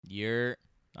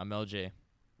I'm LJ,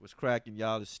 What's cracking,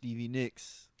 y'all? It's Stevie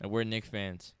Nicks. and we're Knicks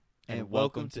fans. And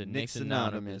welcome to Knicks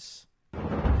Anonymous.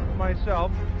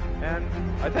 Myself, and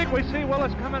I think we see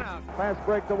Willis coming out. Pass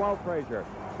break to Walt Frazier.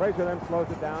 Frazier then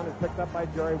slows it down. Is picked up by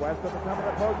Jerry West at the top of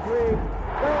the post. Reed.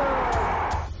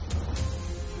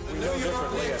 The New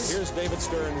York Knicks. Here's David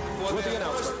Stern For with the their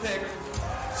announcement. first pick,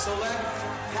 select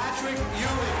Patrick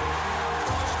Ewing.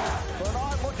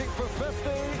 Bernard looking for 50,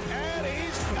 and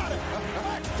he's got it.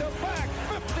 Back-to-back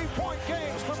 50-point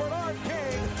games for Bernard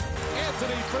King.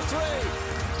 Anthony for three.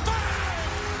 Bang!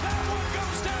 That one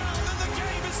goes down, and the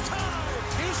game is tied.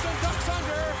 Houston ducks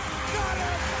under. Got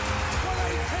it!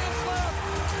 With 8 tenths left.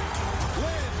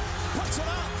 Lynn puts it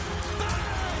up.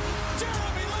 Bang!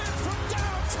 Jeremy Lin from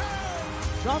downtown.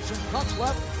 Johnson cuts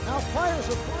left, now fires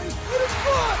a three. It is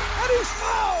good, and he's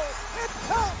fouled. It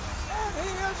counts, and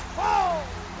he is fouled.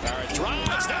 Barrett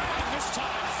drives down, this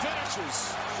time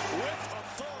finishes with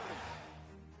authority.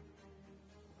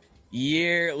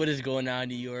 What is going on,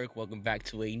 New York? Welcome back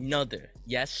to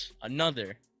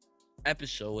another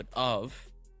episode of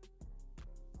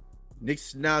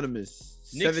Knicks Anonymous.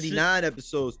 Knicks- 79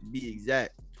 episodes to be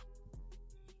exact.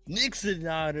 Knicks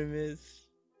Anonymous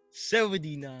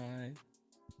 79.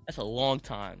 That's a long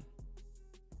time.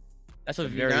 That's a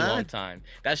very 79? long time.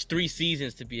 That's 3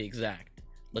 seasons to be exact.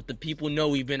 Let the people know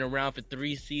we've been around for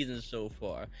 3 seasons so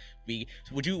far.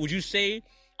 Would you say?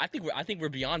 I think we're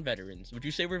beyond veterans. Would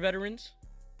you say we're veterans?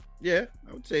 Yeah,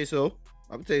 I would say so.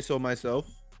 I would say so myself.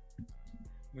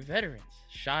 We're veterans.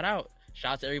 Shout out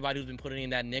to everybody who's been putting in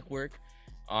that Nick work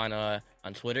on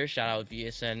Twitter. Shout out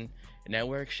VSN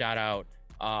Network. Shout out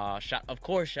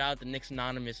the Knicks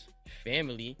Anonymous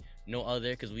family. No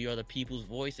other, because we are the people's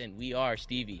voice, and we are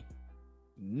Stevie.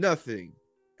 Nothing,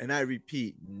 and I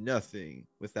repeat, nothing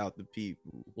without the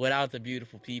people. Without the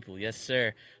beautiful people, yes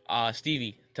sir.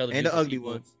 Stevie, tell the And the beautiful ugly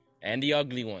people, ones. and the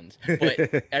ugly ones.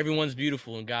 But everyone's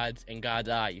beautiful in God's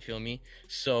eye. You feel me?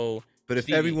 So, But if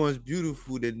Stevie, everyone's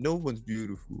beautiful, then no one's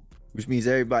beautiful, which means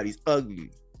everybody's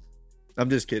ugly. I'm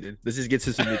just kidding. Let's just get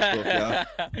to some Knicks stuff,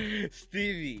 y'all.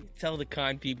 Stevie, tell the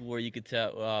kind people where you could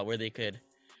tell where they could.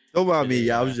 Don't mind me,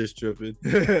 Yeah. y'all. I was just tripping.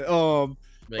 They can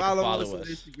Follow us on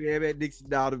Instagram at Knicks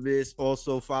Anonymous.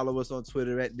 Also follow us on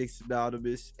Twitter at Knicks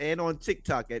Anonymous and on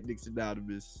TikTok at Knicks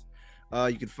Anonymous.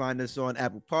 You can find us on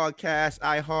Apple Podcasts,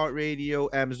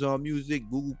 iHeartRadio, Amazon Music,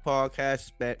 Google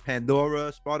Podcasts,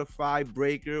 Pandora, Spotify,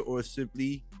 Breaker, or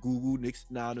simply Google Knicks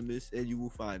Anonymous, and you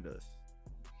will find us.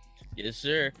 Yes,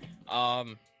 sir.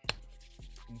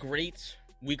 Great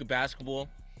week of basketball.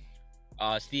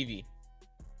 Stevie,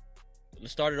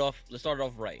 let's start it off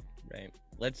right.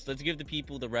 Let's give the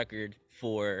people the record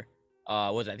for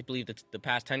what was it? I believe the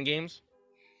past 10 games.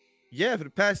 Yeah, for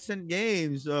the past 10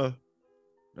 games,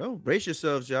 brace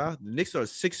yourselves, y'all. The Knicks are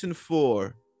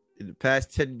 6-4 in the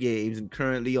past 10 games and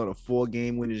currently on a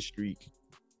 4-game winning streak.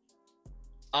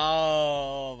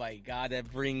 Oh my God,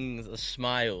 that brings a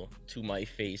smile to my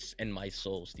face and my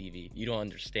soul, Stevie. You don't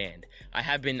understand.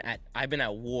 I've been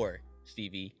at war,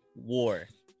 Stevie. War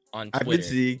on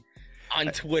Twitter.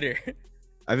 Twitter.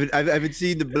 I've been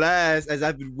seeing the blast as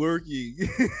I've been working.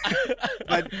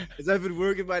 As I've been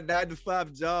working my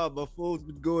 9-to-5 job, my phone's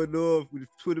been going off with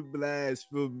Twitter blasts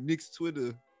from Knicks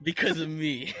Twitter. Because of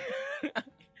me.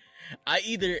 I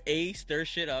either A, stir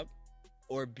shit up,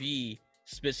 or B,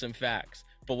 spit some facts.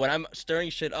 But when I'm stirring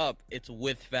shit up, it's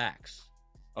with facts.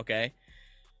 Okay?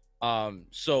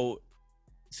 So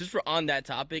since we're on that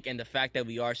topic and the fact that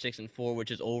we are 6-4,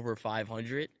 which is over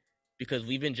 500, because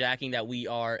we've been jacking that we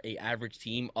are a average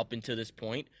team up until this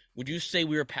point, would you say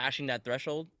we were passing that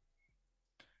threshold?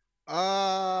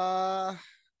 I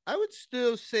would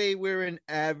still say we're an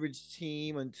average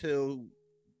team until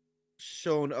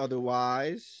shown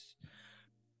otherwise.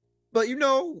 But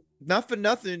not for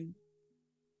nothing,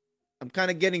 I'm kind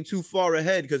of getting too far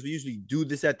ahead because we usually do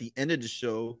this at the end of the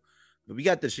show. But we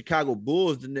got the Chicago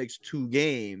Bulls the next 2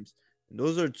 games. And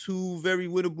those are 2 very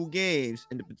winnable games.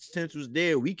 And the potential's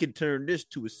there. We could turn this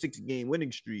to a 6-game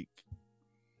winning streak.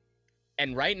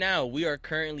 And right now, we are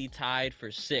currently tied for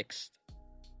 6th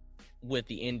with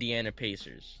the Indiana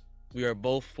Pacers. We are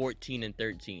both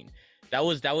 14-13. That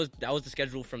was the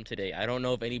schedule from today. I don't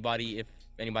know if anybody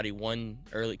won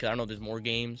early, because I don't know if there's more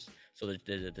games, so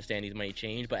the standings might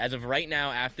change. But as of right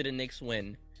now, after the Knicks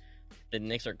win, the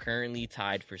Knicks are currently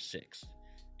tied for 6th.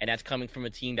 And that's coming from a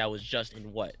team that was just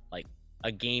in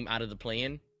a game out of the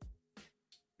play-in.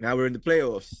 Now we're in the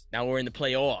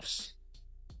playoffs.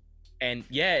 And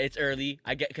yeah, it's early.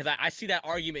 I get, because I see that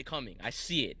argument coming. I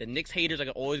see it. The Knicks haters are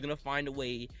always gonna find a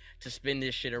way to spin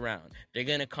this shit around. They're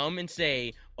gonna come and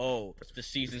say, "Oh, the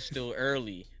season's still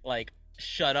early." Like,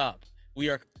 shut up. We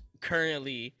are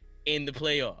currently in the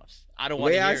playoffs. I don't The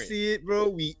want way to I hear it. see it, bro,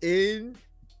 we in,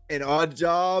 and our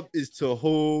job is to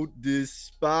hold this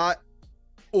spot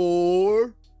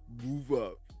or move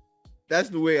up. That's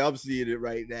the way I'm seeing it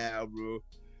right now, bro.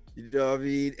 You know what I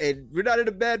mean? And we're not in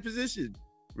a bad position.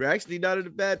 We're actually not in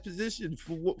a bad position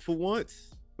for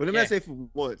once. Well, let me not say for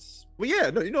once. Well, yeah,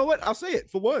 no, you know what? I'll say it.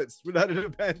 For once, we're not in a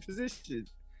bad position.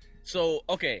 So,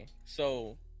 okay.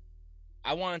 So,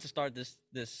 I wanted to start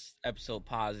this episode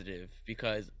positive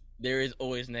because there is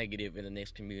always negative in the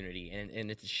Knicks community, and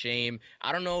it's a shame.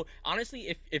 I don't know.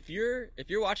 Honestly, if you're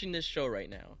watching this show right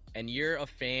now and you're a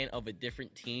fan of a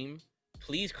different team,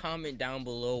 please comment down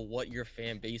below what your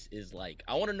fan base is like.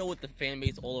 I want to know what the fan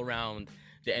base all around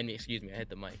the NBA. Excuse me, I hit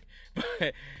the mic.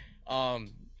 But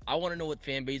I want to know what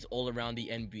fan base all around the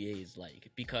NBA is like,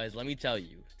 because let me tell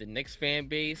you, the Knicks fan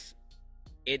base,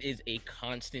 it is a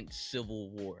constant civil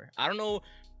war. I don't know,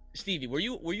 Stevie, were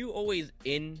you always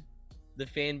in the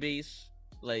fan base?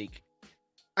 Like,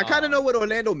 I kind of know what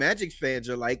Orlando Magic fans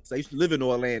are like, 'cause I used to live in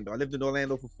Orlando. I lived in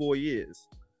Orlando for 4 years.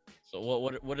 So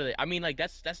what are they? I mean, like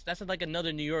that's like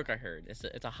another New York. I heard it's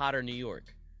a hotter New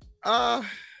York.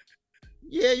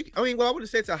 Yeah. I wouldn't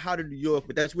say it's a hotter New York,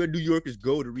 but that's where New Yorkers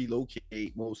go to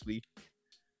relocate mostly.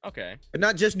 Okay. But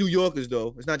not just New Yorkers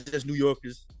though. It's not just New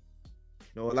Yorkers.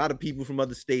 You know, a lot of people from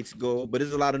other states go, but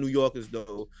there's a lot of New Yorkers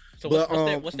though. So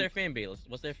what's their fan base?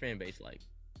 What's their fan base like?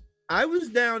 I was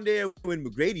down there when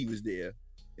McGrady was there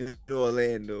in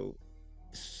Orlando,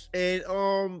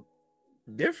 and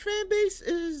their fan base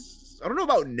is, I don't know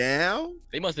about now.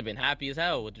 They must have been happy as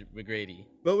hell with McGrady.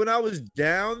 But when I was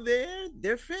down there,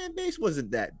 their fan base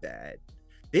wasn't that bad.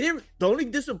 The only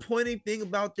disappointing thing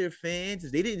about their fans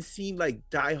is they didn't seem like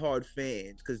diehard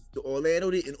fans, because the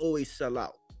Orlando didn't always sell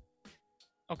out.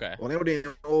 Okay. Orlando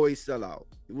didn't always sell out.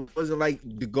 It wasn't like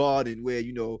the Garden where,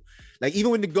 you know, like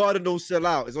even when the Garden don't sell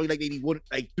out, it's only like maybe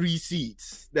 3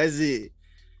 seats. That's it.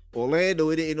 Orlando,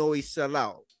 it didn't always sell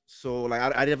out. So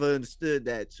like I never understood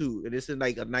that too. And it's in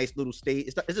like a nice little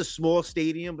state. It's a small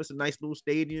stadium, but it's a nice little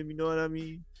stadium. You know what I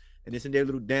mean? And it's in their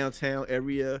little downtown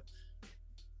area.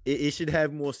 It should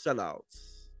have more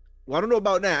sellouts. Well, I don't know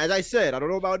about now. As I said, I don't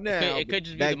know about now. It could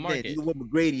just be the market. Then, even with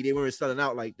McGrady, they weren't selling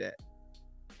out like that.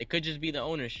 It could just be the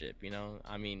ownership. You know,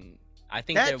 I mean, I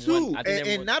think that too.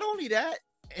 And not only that,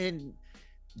 and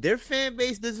their fan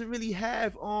base doesn't really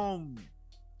have how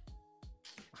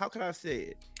can I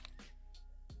say it?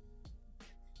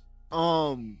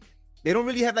 They don't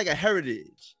really have like a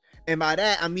heritage. And by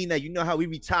that, I mean that, you know how we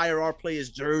retire our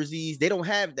players' jerseys? They don't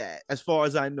have that, as far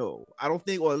as I know. I don't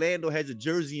think Orlando has a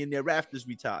jersey in their rafters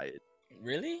retired.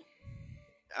 Really?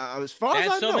 As far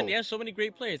as I know. They had so many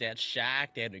great players. They had Shaq,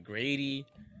 they had McGrady,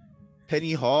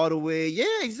 Penny Hardaway. Yeah,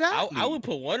 exactly. I would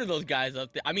put one of those guys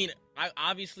up there. I mean,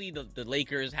 obviously the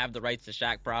Lakers have the rights to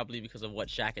Shaq probably because of what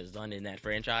Shaq has done in that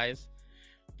franchise.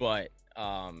 But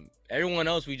everyone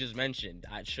else we just mentioned,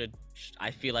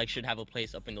 I feel like should have a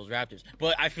place up in those Raptors.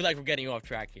 But I feel like we're getting off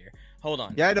track here. Hold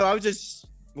on. Yeah, I know. I was just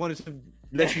wanted to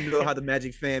let you know how the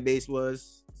Magic fan base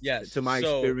was. Yes. To my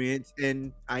experience,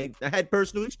 and I had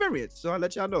personal experience, so I'll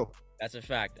let y'all know. That's a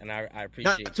fact, and I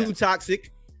appreciate that. Not too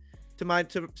toxic to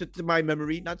my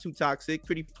memory. Not too toxic.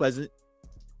 Pretty pleasant.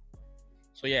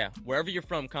 So yeah, wherever you're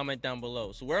from, comment down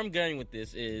below. So where I'm going with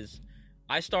this is,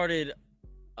 I started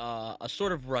a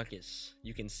sort of ruckus,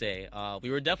 you can say. We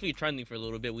were definitely trending for a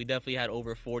little bit. We definitely had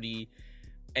over 40,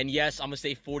 and yes, I'm gonna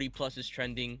say 40 plus is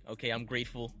trending. Okay, I'm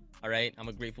grateful. All right, I'm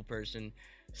a grateful person.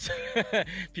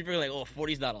 People are like, oh,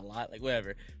 40 is not a lot, like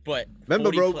whatever. But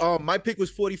remember, bro, my pick was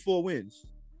 44 wins.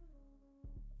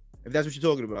 If that's what you're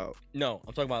talking about. No,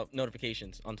 I'm talking about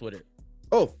notifications on Twitter.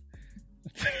 Oh,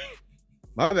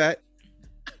 my bad.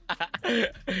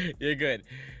 You're good.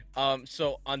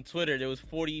 So on Twitter there was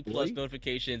 40 plus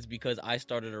notifications because I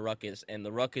started a ruckus, and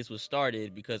the ruckus was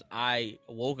started because I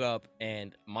woke up,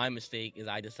 and my mistake is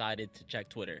I decided to check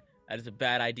Twitter. That is a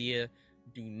bad idea.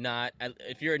 Do not,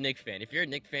 if you're a Knicks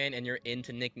fan and you're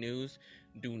into Knicks news,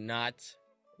 do not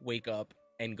wake up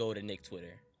and go to Knicks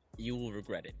Twitter. You will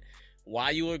regret it.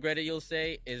 Why you will regret it, you'll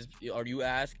say, is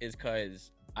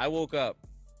because I woke up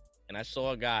and I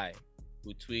saw a guy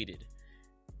who tweeted,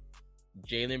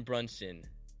 Jalen Brunson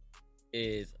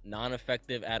is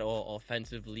non-effective at all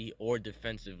offensively or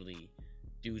defensively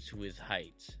due to his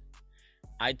height.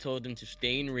 I told him to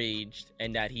stay enraged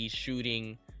and that he's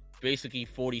shooting basically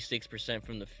 46%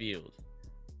 from the field.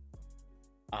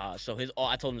 So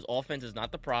I told him his offense is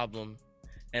not the problem,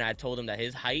 and I told him that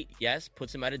his height, yes,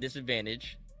 puts him at a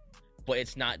disadvantage, but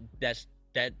it's not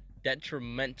that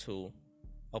detrimental.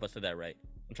 Hope I said that right.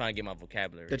 I'm trying to get my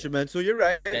vocabulary. Detrimental, you're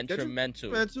right.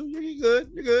 Detrimental. You're good.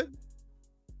 You're good.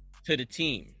 To the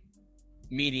team.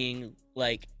 Meaning,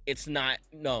 like, it's not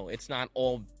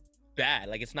all bad.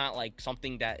 Like, it's not like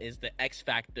something that is the X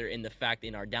factor in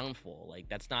our downfall. Like,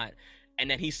 that's not. And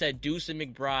then he said Deuce and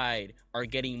McBride are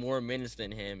getting more minutes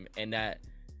than him, and that.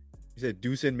 He said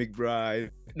Deuce and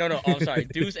McBride. No, I'm sorry,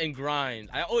 Deuce and Grimes.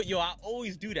 I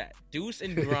always do that. Deuce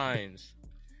and Grimes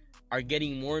are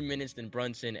getting more minutes than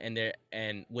Brunson,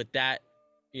 and with that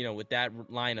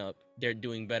lineup, they're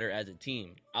doing better as a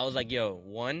team. I was like,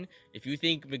 one, if you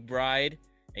think McBride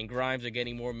and Grimes are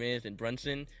getting more minutes than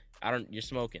Brunson, you're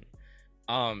smoking.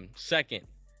 Second,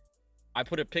 I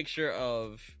put a picture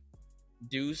of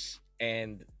Deuce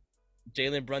and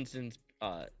Jalen Brunson's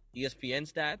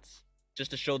ESPN stats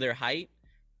just to show their height.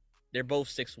 They're both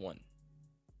 6'1".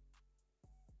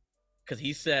 Because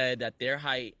he said that their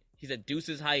height, he said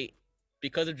Deuce's height,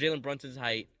 because of Jalen Brunson's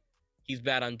height, he's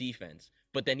bad on defense.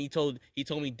 But then he told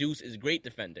me Deuce is a great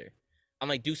defender. I'm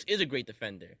like, Deuce is a great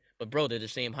defender, but bro, they're the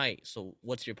same height. So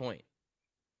what's your point?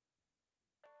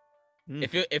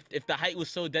 If the height was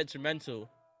so detrimental,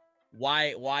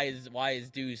 why is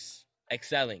Deuce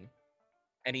excelling,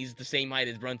 and he's the same height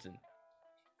as Brunson?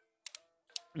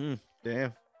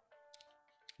 Damn.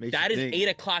 That is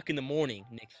 8:00 in the morning,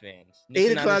 Knicks fans.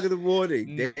 8:00 in the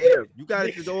morning. Damn. You got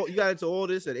into all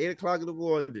this at 8:00 in the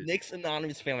morning. Knicks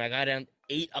Anonymous family. I got down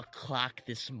 8:00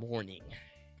 this morning.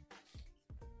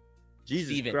 Jesus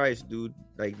Steven. Christ, dude.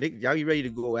 Like, Nick, y'all be ready to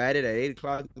go at it at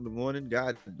 8:00 in the morning?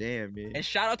 God damn, man. And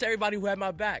shout out to everybody who had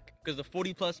my back, because the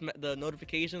 40+ the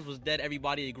notifications was dead.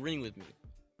 Everybody agreeing with me.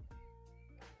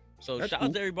 So That's shout cool.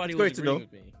 out to everybody That's who was great to agreeing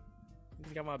with me.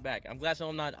 He's got my back. I'm glad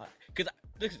I'm not. Because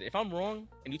listen, if I'm wrong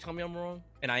and you tell me I'm wrong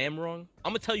and I am wrong,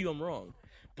 I'm gonna tell you I'm wrong.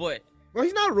 But Well,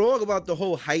 he's not wrong about the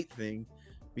whole height thing,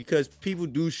 because people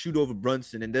do shoot over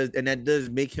Brunson, and that does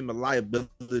make him a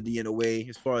liability in a way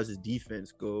as far as his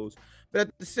defense goes. But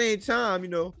at the same time,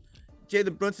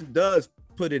 Jalen Brunson does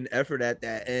put in effort at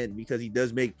that end, because he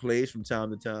does make plays from time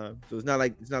to time. So it's not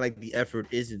like the effort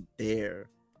isn't there.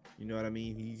 You know what I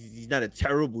mean? He's not a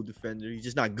terrible defender. He's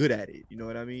just not good at it. You know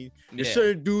what I mean? There's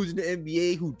certain dudes in the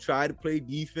NBA who try to play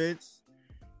defense.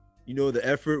 The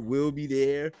effort will be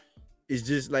there. It's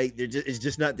just like it's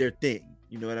just not their thing.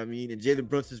 You know what I mean? And Jalen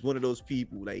Brunson's one of those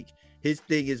people. Like, his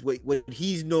thing is what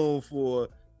he's known for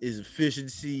is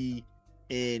efficiency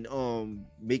and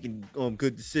making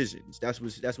good decisions. That's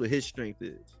what his strength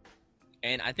is.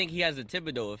 And I think he has the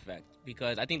Thibodeau effect,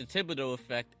 because I think the Thibodeau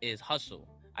effect is hustle.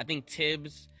 I think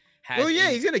Tibbs has. Oh yeah,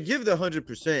 he's gonna give the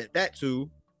 100%. That too.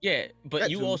 Yeah, but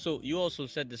That you too. also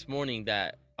said this morning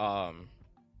that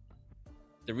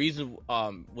the reason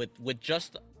with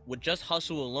just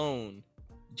hustle alone,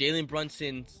 Jalen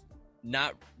Brunson's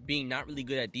not really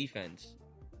good at defense.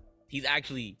 He's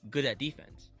actually good at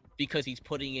defense because he's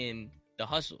putting in the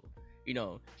hustle.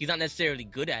 He's not necessarily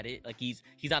good at it. Like, he's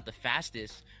not the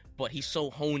fastest, but he's so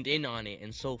honed in on it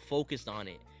and so focused on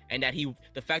it, and that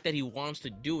the fact that he wants to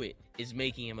do it is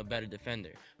making him a better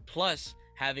defender. Plus,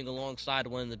 having alongside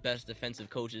one of the best defensive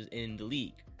coaches in the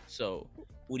league. So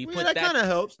would he put that kind of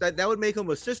helps. That would make him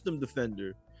a system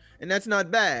defender, and that's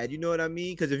not bad. You know what I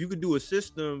mean? Because if you could do a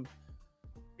system,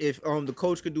 if the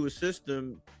coach could do a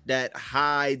system that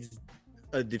hides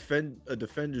a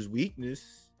defender's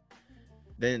weakness,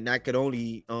 then that could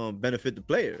only benefit the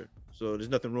player. So there's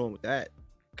nothing wrong with that.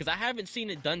 Because I haven't seen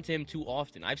it done to him too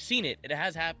often. I've seen it. It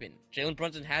has happened. Jalen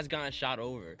Brunson has gotten shot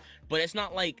over. But it's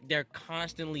not like they're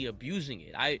constantly abusing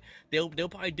it. They'll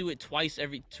probably do it twice,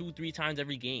 every 2-3 times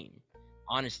every game.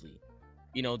 Honestly.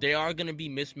 They are going to be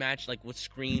mismatched, like, with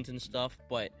screens and stuff.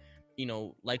 But,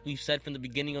 like we've said from the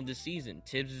beginning of the season,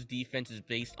 Tibbs' defense is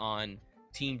based on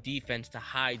team defense to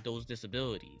hide those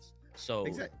disabilities. So,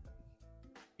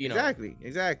 Exactly.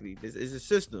 It's a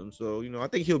system. So, I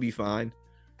think he'll be fine.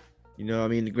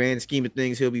 The grand scheme of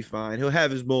things, he'll be fine. He'll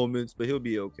have his moments, but he'll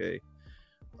be okay.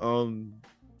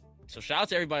 So shout out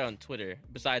to everybody on Twitter,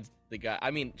 besides the guy.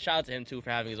 I mean, shout out to him too for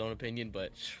having his own opinion,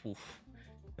 but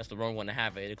that's the wrong one to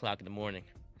have at 8:00 in the morning.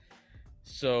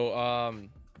 So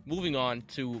moving on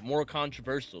to more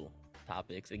controversial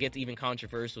topics. It gets even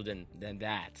controversial than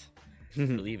that,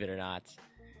 believe it or not.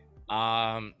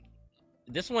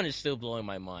 This one is still blowing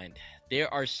my mind.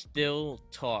 There are still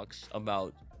talks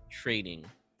about trading,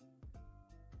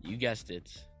 you guessed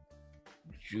it,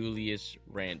 Julius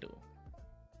Randle.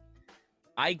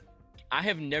 I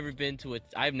have never been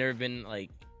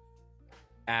like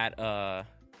at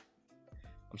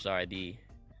I'm sorry, the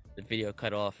video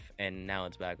cut off and now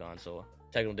it's back on, so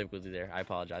technical difficulty there. I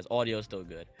apologize. Audio is still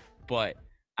good, but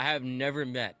I have never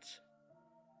met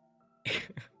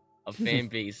a fan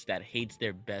base that hates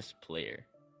their best player.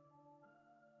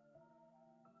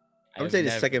 I'm gonna say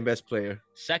the second best player.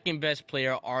 Second best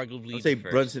player, arguably. I'll say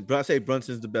first. Brunson. I'll say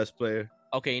Brunson's the best player.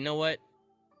 Okay, you know what?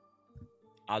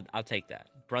 I'll take that.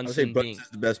 I'll say Brunson being Brunson's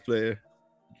the best player.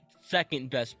 second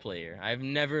best player. I've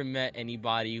never met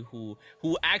anybody who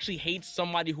actually hates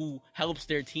somebody who helps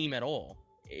their team at all.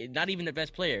 Not even the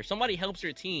best player. If somebody helps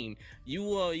their team, you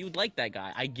would like that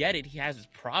guy. I get it. He has his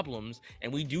problems,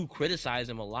 and we do criticize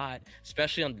him a lot,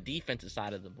 especially on the defensive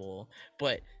side of the ball.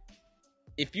 But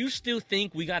if you still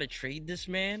think we gotta trade this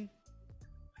man,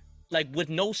 like with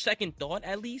no second thought,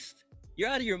 at least you're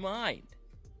out of your mind.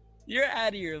 You're out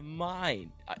of your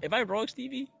mind. Am I wrong,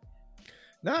 Stevie?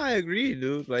 No, I agree,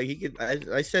 dude. Like he could.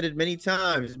 I said it many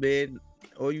times, man.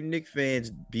 All you Knicks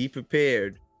fans, be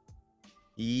prepared.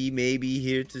 He may be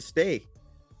here to stay.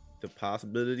 The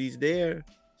possibility's there,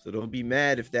 so don't be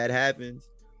mad if that happens.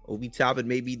 Obi Toppin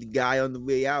may be the guy on the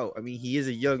way out. I mean, he is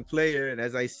a young player, and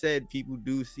as I said, people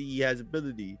do see he has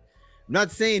ability. I'm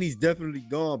not saying he's definitely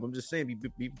gone, but I'm just saying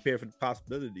be prepared for the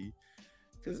possibility.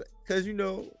 Because you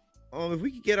know, if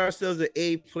we could get ourselves an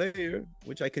A player,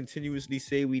 which I continuously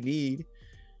say we need,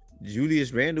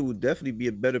 Julius Randle will definitely be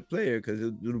a better player because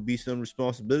it'll be some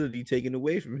responsibility taken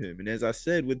away from him. And as I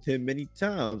said with him many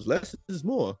times, less is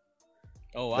more.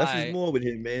 Less is more with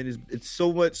him, man. It's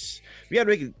so much. We gotta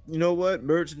make it. You know what?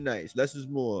 Merchandise. Less is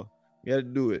more. We gotta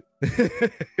do it.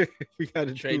 We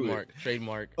gotta Trademark. do it.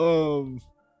 Trademark. And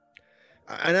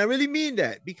I really mean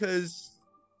that because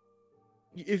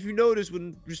if you notice,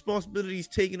 when responsibility is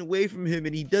taken away from him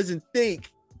and he doesn't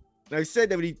think, and I said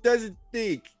that, when he doesn't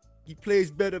think, he plays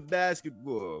better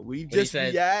basketball. When he just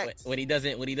reacts. When he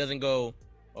doesn't go,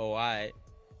 oh, all right.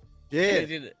 Yeah.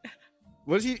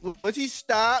 Once he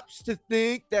stops to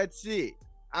think, that's it.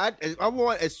 I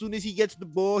want, as soon as he gets the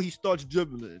ball, he starts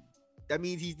dribbling. That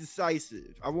means he's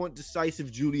decisive. I want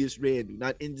decisive Julius Randle,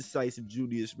 not indecisive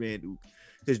Julius Randle.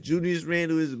 Because Julius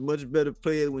Randle is a much better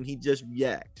player when he just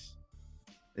reacts.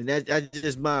 And that's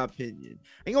just my opinion.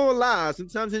 I ain't gonna lie,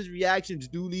 sometimes his reactions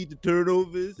do lead to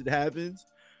turnovers. It happens.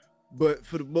 But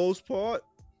for the most part,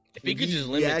 if he could just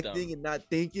reacting them and not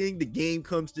thinking, the game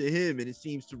comes to him and it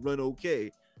seems to run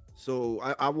okay. So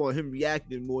I want him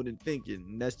reacting more than thinking.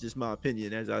 And that's just my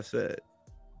opinion, as I said.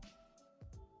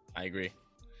 I agree.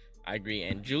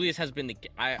 And Julius has been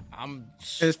I'm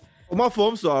my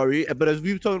fault, I'm sorry. But as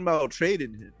we were talking about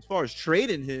trading him, as far as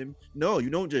trading him, no, you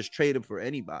don't just trade him for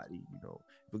anybody. You know,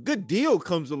 if a good deal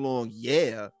comes along,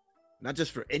 yeah, not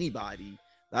just for anybody.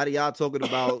 A lot of y'all talking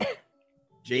about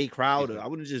Jay Crowder. I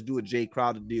wouldn't just do a Jay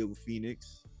Crowder deal with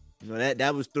Phoenix. You know,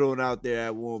 that was thrown out there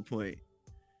at one point.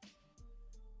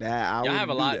 I have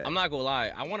a lot. I'm not gonna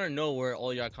lie. I want to know where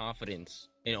all your confidence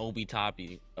in Obi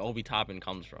Toppin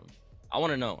comes from. I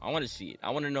want to know. I want to see it. I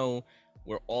want to know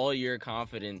where all your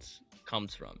confidence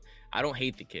comes from. I don't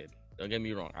hate the kid. Don't get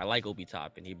me wrong. I like Obi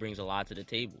Toppin. He brings a lot to the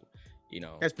table. You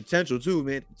know, he has potential too,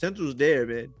 man. Potential's there,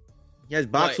 man. He has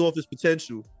box office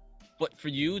potential. But for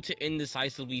you to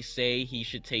indecisively say he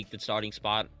should take the starting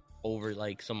spot over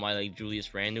like somebody like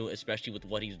Julius Randle, especially with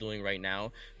what he's doing right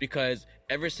now, because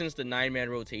ever since the 9-man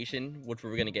rotation, which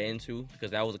we're gonna get into,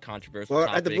 because that was a controversial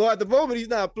topic. At the moment he's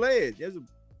not playing. There's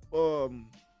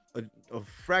a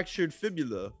fractured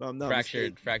fibula. If I'm not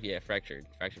fractured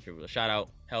fibula. Shout out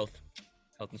health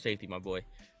and safety, my boy.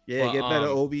 Yeah, but, get better,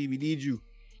 Obi. We need you.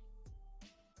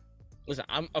 Listen,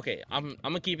 I'm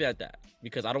gonna keep it at that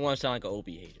because I don't want to sound like an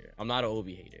Obi hater. I'm not an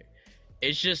Obi hater.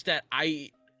 It's just that I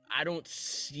don't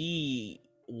see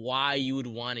why you would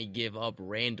want to give up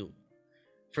Randle.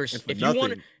 If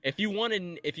you want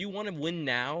to win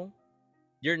now,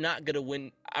 you're not gonna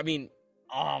win. I mean,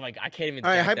 oh my God, I can't even.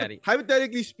 All right,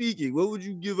 hypothetically speaking, what would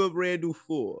you give up Randle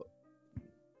for?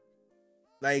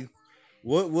 Like,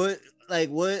 what? What's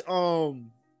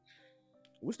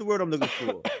the word I'm looking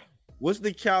for? What's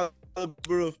the caliber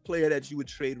of player that you would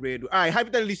trade Randle? All right,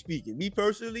 hypothetically speaking, me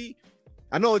personally,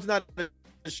 I know it's not a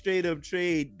straight up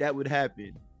trade that would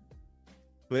happen,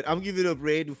 but I'm giving up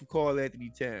Randle for Karl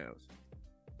Anthony Towns.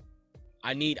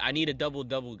 I need a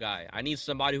double guy. I need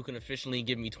somebody who can efficiently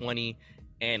give me 20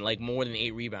 and like more than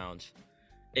 8 rebounds.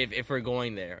 If we're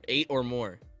going there, 8 or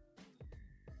more.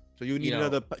 So you need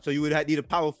another. So you would need a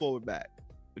power forward back,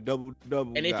 a double.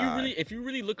 And guy. if you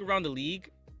really look around the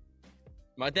league,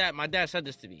 my dad said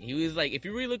this to me. He was like, if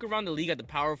you really look around the league at the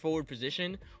power forward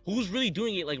position, who's really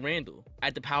doing it like Randle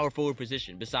at the power forward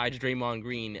position besides Draymond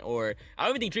Green? Or I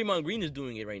don't even think Draymond Green is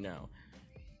doing it right now.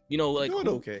 You know, like he's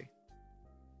doing okay.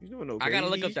 He's doing okay. I gotta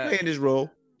look up that. Playing his role.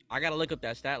 I gotta look up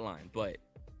that stat line, but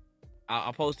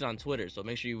I'll post it on Twitter. So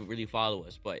make sure you really follow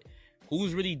us. But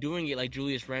who's really doing it like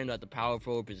Julius Randle at the power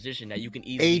forward position that you can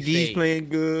easily AD's playing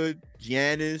good.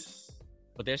 Giannis.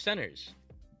 But they're centers.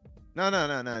 No.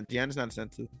 Giannis not a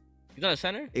center. He's not a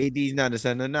center? AD's not a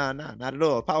center. Nah, not at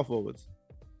all. Power forwards.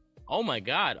 Oh my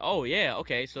God. Oh yeah.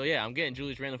 Okay. So yeah, I'm getting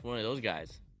Julius Randle for one of those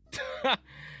guys.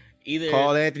 Either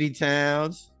Carl Anthony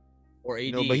Towns. or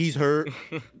AD. But he's hurt.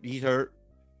 He's hurt.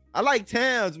 I like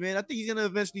Towns, man. I think he's gonna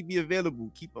eventually be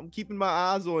available. I'm keeping my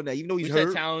eyes on that. Even though he's We said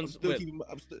hurt, Towns I'm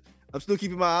still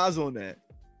keeping my eyes on that.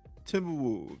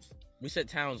 Timberwolves. We said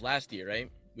Towns last year, right?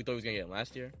 We thought we was gonna get him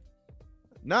last year.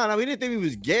 Nah, we didn't think we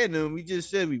was getting him. We just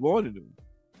said we wanted him.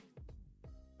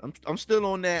 I'm still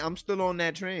on that. I'm still on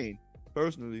that train,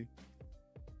 personally.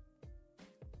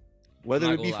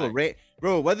 Whether it be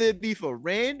for whether it be for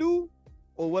Randall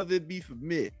or whether it be for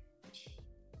Mitch.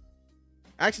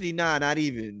 Actually, not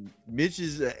even. Mitch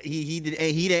is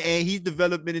he's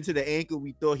developing into the ankle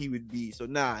we thought he would be. So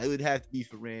it would have to be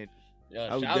for Randall.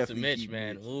 Yo, shout out to Mitch,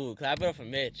 man. Ooh, clap it up for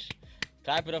Mitch.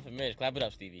 Clap it up for Mitch. Clap it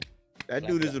up, Stevie. That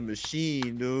dude is a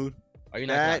machine, dude. Are you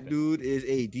not that clapping? dude is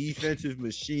a defensive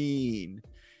machine.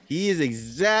 He is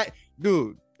exactly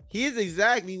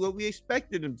what we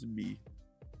expected him to be.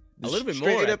 A little bit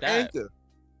Straight more up at that. anchor.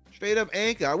 Straight up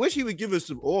anchor. I wish he would give us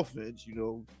some offense,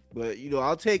 but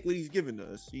I'll take what he's giving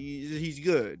us. He's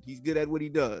good. He's good at what he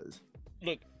does.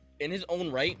 Look, in his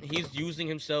own right, he's using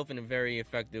himself in a very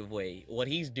effective way. What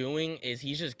he's doing is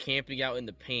he's just camping out in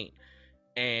the paint,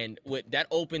 and that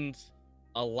opens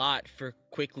a lot for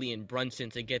Quickly and Brunson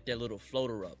to get their little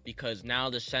floater up, because now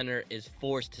the center is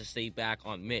forced to stay back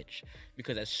on Mitch,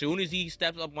 because as soon as he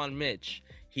steps up on Mitch,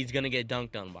 he's gonna get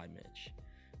dunked on by Mitch.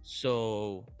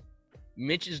 So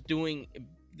Mitch being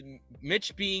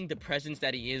the presence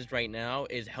that he is right now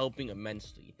is helping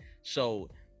immensely. So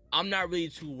I'm not really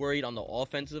too worried on the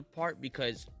offensive part,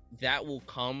 because that will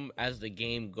come as the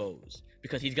game goes,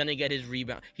 because he's gonna get his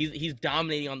rebound. He's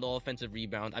dominating on the offensive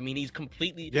rebound. I mean, he's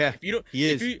completely If you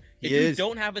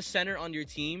don't have a center on your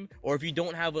team, or if you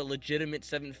don't have a legitimate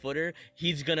 7-footer,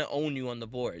 he's gonna own you on the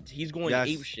boards. He's going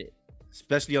ape shit,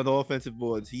 especially on the offensive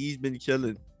boards. He's been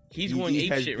killing. He's going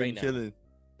ape shit right now.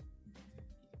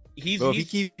 If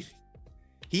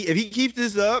he keeps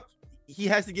this up, he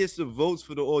has to get some votes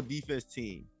for the all defense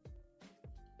team.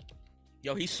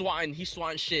 Yo, he's swatting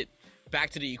shit back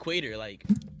to the equator. Like,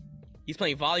 he's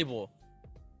playing volleyball.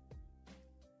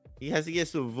 He has to get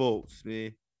some votes,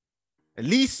 man. At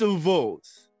least some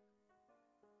votes.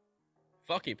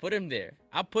 Fuck it, put him there.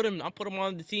 I'll put him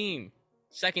on the team.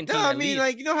 Second team. No, I at mean,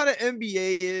 least. how the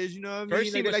NBA is, you know what I mean?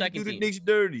 First team or they like second to do team? the Knicks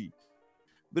dirty.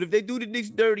 But if they do the Knicks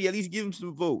dirty, at least give them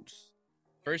some votes.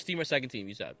 First team or second team,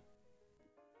 you said?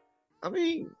 I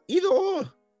mean, either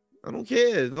or. I don't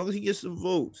care, as long as he gets some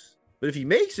votes. But if he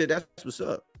makes it, that's what's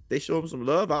up. They show him some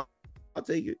love, I'll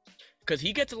take it. Because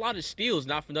he gets a lot of steals,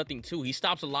 not for nothing, too. He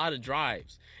stops a lot of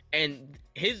drives. And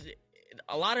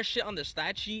a lot of shit on the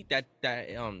stat sheet that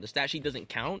the stat sheet doesn't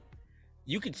count,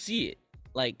 you could see it.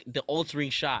 Like, the altering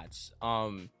shots,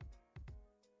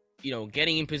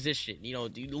 getting in position,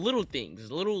 the little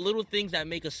things, little things that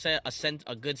make a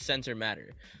good center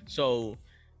matter. So,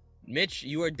 Mitch,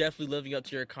 you are definitely living up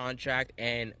to your contract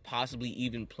and possibly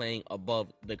even playing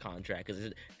above the contract,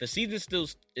 because the season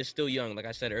is still young, like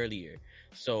I said earlier.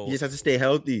 So he just has to stay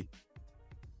healthy.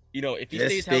 If he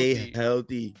Just stays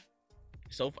healthy.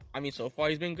 So far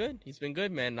he's been good. He's been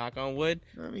good, man. Knock on wood.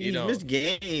 I mean, he's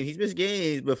missed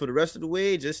games, but for the rest of the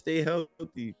way, just stay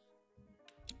healthy.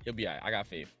 He'll be all right. I got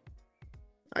faith.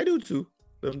 I do too.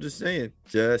 But I'm just saying,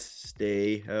 just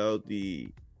stay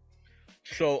healthy.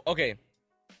 So, okay.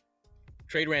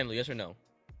 Trade Randle, yes or no?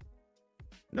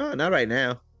 No, not right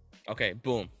now. Okay,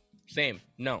 boom. Same.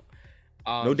 No.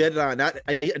 No deadline.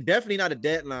 Definitely not a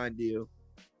deadline deal.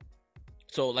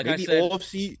 So, like maybe I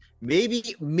said,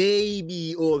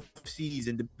 maybe off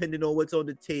season, depending on what's on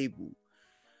the table.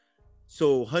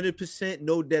 So 100%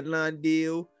 no deadline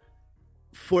deal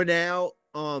for now.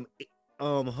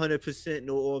 100%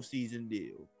 no off season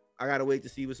deal. I gotta wait to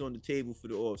see what's on the table for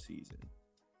the off season.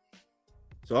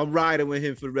 So I'm riding with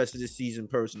him for the rest of the season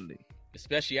personally.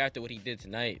 Especially after what he did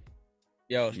tonight.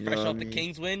 Yo, fresh off the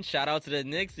Kings win. Shout out to the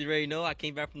Knicks. You already know I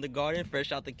came back from the Garden.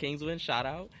 Fresh out the Kings win. Shout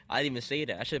out. I didn't even say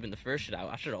that. I should have been the first shout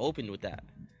out. I should have opened with that.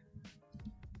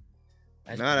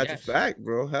 That's a fact,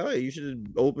 bro. Hell, you should have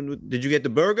opened with. Did you get the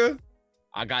burger?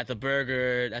 I got the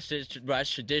burger. That's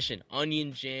tradition.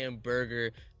 Onion jam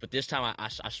burger. But this time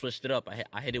I switched it up.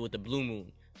 I hit it with the Blue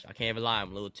Moon. So I can't even lie.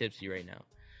 I'm a little tipsy right now.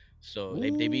 So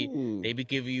they be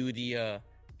giving you the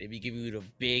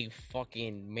big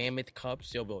fucking mammoth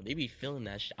cups. Yo, bro, they be feeling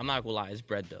that shit. I'm not gonna lie, it's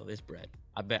bread though. It's bread.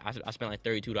 I bet I spent like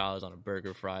 $32 on a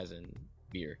burger, fries, and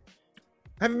beer.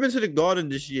 I haven't been to the Garden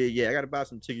this year yet. I gotta buy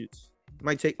some tickets. I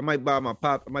might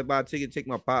buy a ticket, take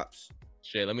my pops.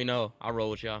 Shit, let me know. I'll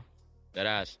roll with y'all. That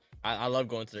ass. I love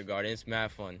going to the Garden. It's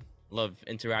mad fun. Love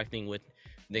interacting with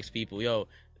Knicks people. Yo,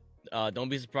 don't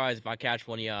be surprised if I catch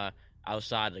one of y'all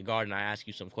outside the Garden. I ask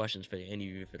you some questions for the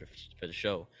interview for the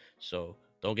show. So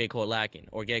don't get caught lacking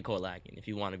or get caught lacking if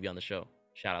you want to be on the show.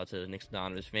 Shout out to the Knicks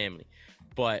Anonymous family.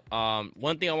 But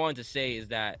one thing I wanted to say is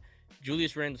that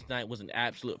Julius Randle tonight was an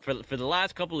absolute for the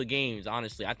last couple of games.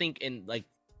 Honestly, I think in like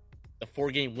the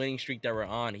 4-game winning streak that we're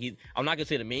on, I'm not gonna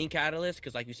say the main catalyst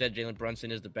because, like you said, Jalen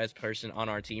Brunson is the best person on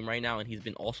our team right now, and he's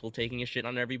been also taking a shit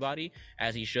on everybody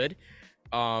as he should.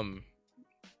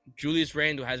 Julius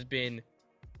Randle has been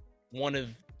one of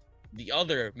the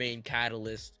other main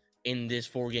catalysts in this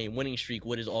 4-game winning streak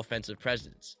with his offensive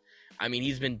presence. I mean,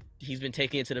 he's been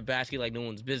taking it to the basket like no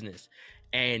one's business.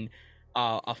 And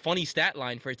a funny stat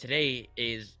line for today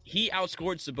is he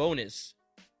outscored Sabonis,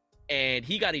 and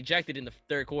he got ejected in the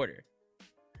third quarter.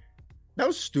 That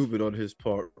was stupid on his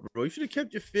part, bro. You should have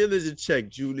kept your feelings in check,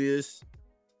 Julius.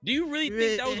 Do you really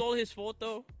think that was all his fault,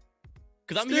 though?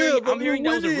 Because I'm hearing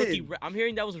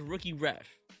that was a rookie ref.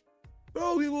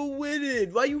 Bro, we were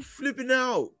winning. Why you flipping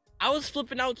out? I was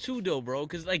flipping out too, though, bro.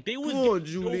 Because like they was. Come on,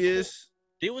 Julius.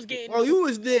 They was getting. Oh, you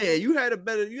was there. You had a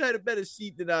better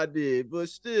seat than I did. But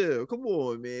still, come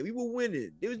on, man. We were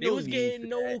winning. They was getting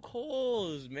no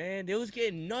calls, man. They was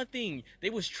getting nothing.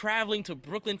 They was traveling to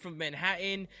Brooklyn from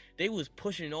Manhattan. They was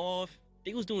pushing off.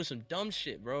 They was doing some dumb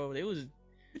shit, bro. They was.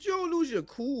 But you don't lose your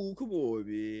cool. Come on,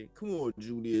 man. Come on,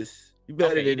 Julius. You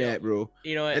better than that, bro.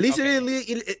 You know what? At least it didn't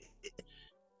lead.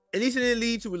 At least it didn't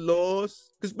lead to a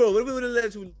loss. Because, bro, what if it would have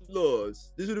led to a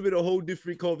loss? This would have been a whole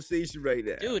different conversation right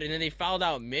now. Dude, and then they fouled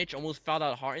out Mitch, almost fouled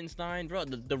out Hartenstein. Bro,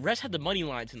 the rest had the money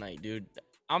line tonight, dude.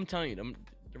 I'm telling you,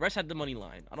 the rest had the money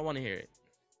line. I don't want to hear it.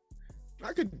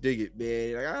 I could dig it,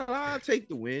 man. Like, I'll take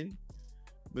the win.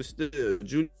 But still,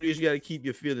 Julius, you got to keep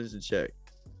your feelings in check.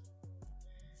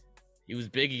 He was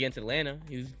big against Atlanta.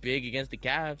 He was big against the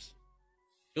Cavs.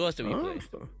 Who else did we play?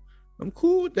 I'm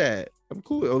cool with that. I'm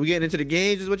cool. Are we getting into the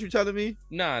games? Is what you're telling me?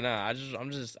 Nah.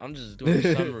 I'm just doing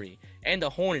a summary. And the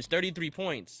Hornets, 33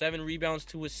 points, 7 rebounds,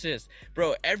 2 assists.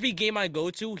 Bro, every game I go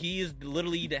to, he is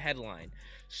literally the headline.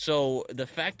 So the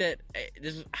fact that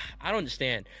I don't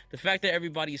understand. The fact that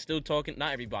everybody is still talking,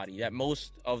 not everybody, that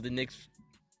most of the Knicks,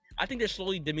 I think they're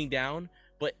slowly dimming down,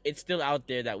 but it's still out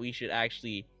there that we should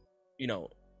actually,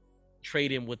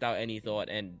 trade him without any thought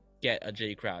and get a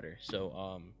Jay Crowder.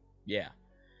 So, yeah.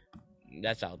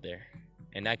 That's out there,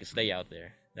 and that could stay out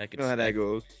there. That could how that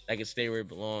goes. That could stay where it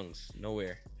belongs,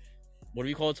 nowhere. What do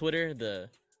we call Twitter? The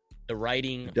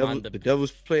writing on the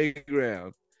devil's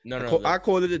playground. No. I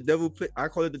call it the devil. I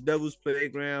call it the devil's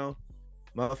playground.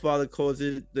 My father calls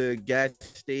it the gas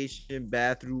station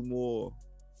bathroom wall.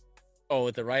 Oh,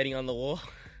 with the writing on the wall.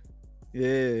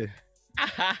 Yeah.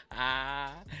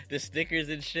 The stickers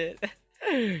and shit.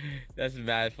 That's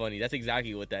mad funny. That's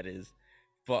exactly what that is.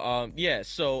 But yeah.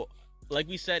 So. Like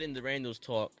we said in the Randall's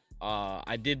talk,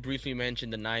 I did briefly mention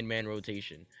the 9-man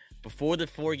rotation. Before the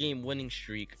 4-game winning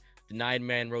streak, the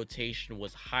 9-man rotation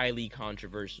was highly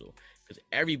controversial because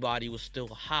everybody was still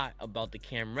hot about the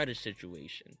Cam Reddish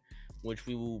situation, which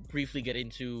we will briefly get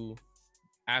into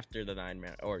after the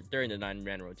 9-man or during the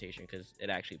 9-man rotation because it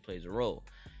actually plays a role.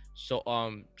 So,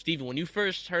 Steven, when you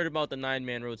first heard about the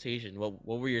 9-man rotation, what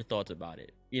were your thoughts about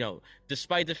it?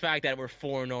 Despite the fact that we're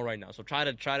 4-0 right now, so try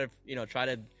to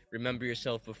remember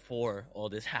yourself before all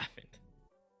this happened.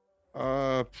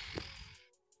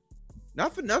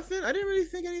 Not for nothing. I didn't really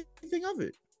think anything of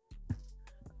it.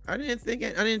 I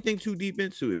didn't think too deep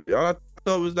into it. All I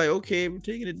thought was like, okay, we're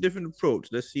taking a different approach.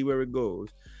 Let's see where it goes.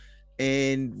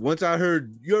 And once I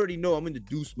heard, you already know I'm in the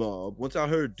Deuce mob. Once I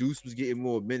heard Deuce was getting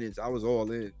more minutes, I was all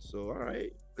in. So, all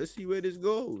right, let's see where this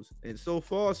goes. And so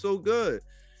far, so good.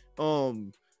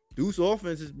 Deuce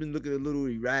offense has been looking a little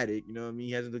erratic. You know what I mean?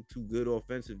 He hasn't looked too good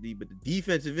offensively, but the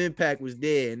defensive impact was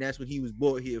there, and that's what he was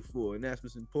brought here for, and that's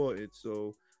what's important.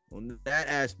 So on that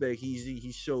aspect,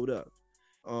 he showed up.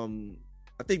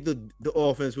 I think the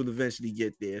offense will eventually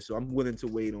get there, so I'm willing to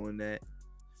wait on that.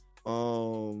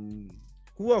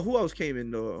 Who else came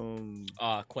in though?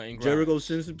 Quentin Grimes. Jericho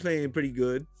Simpson playing pretty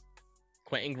good.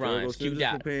 Quentin Grimes,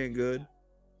 playing good.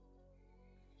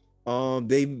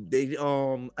 They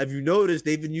have you noticed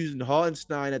they've been using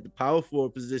Hartenstein at the power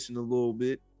forward position a little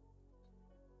bit.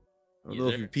 I don't know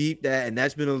if you peeped that, and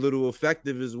that's been a little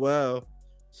effective as well.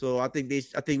 So I think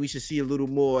we should see a little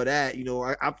more of that.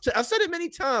 I've said it many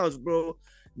times, bro.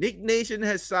 Nick Nation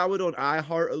has soured on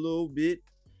iHeart a little bit.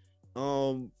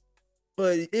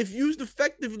 But if used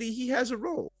effectively, he has a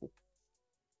role.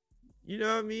 You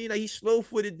know what I mean? Like, he's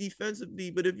slow-footed defensively,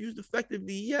 but if used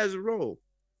effectively, he has a role.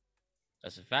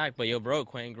 That's a fact. But yo, bro,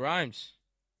 Quentin Grimes.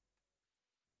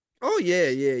 Oh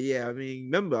yeah. I mean,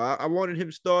 remember, I wanted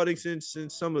him starting since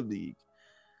summer league.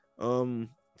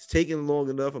 It's taking long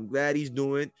enough. I'm glad he's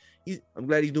doing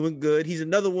good. He's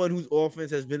another one whose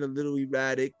offense has been a little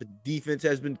erratic, but defense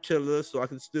has been killer. So I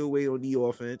can still wait on the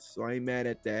offense. So I ain't mad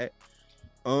at that.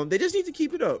 They just need to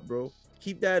keep it up, bro.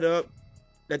 Keep that up.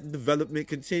 Let the development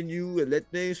continue and let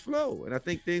things flow. And I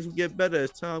think things will get better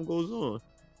as time goes on.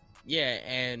 Yeah,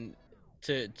 and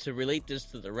to relate this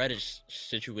to the Reddish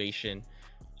situation,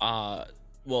 well,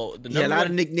 the Yeah, a number lot one,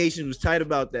 of Nick Nation was tight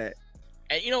about that.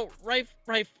 and right,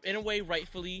 in a way,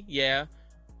 rightfully, yeah.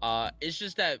 It's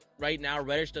just that right now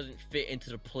Reddish doesn't fit into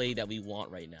the play that we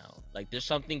want right now. Like, there's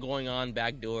something going on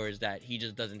back doors that he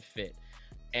just doesn't fit.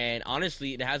 And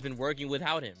honestly, it has been working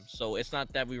without him. So it's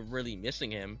not that we're really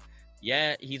missing him.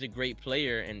 Yeah, he's a great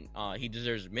player and he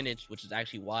deserves minutes, which is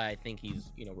actually why I think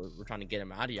he's, we're trying to get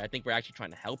him out of here. I think we're actually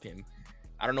trying to help him.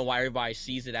 I don't know why everybody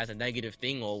sees it as a negative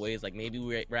thing always. Like, maybe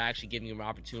we're actually giving him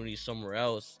opportunities somewhere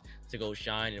else to go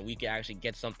shine and we can actually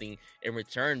get something in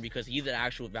return because he's an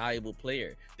actual valuable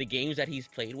player. The games that he's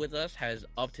played with us has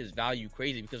upped his value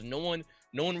crazy because no one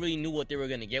really knew what they were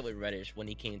going to get with Reddish when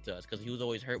he came to us because he was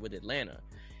always hurt with Atlanta.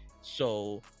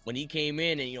 So when he came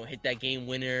in and, hit that game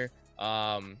winner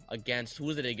against, who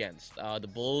was it against? The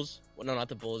Bulls? Well, no, not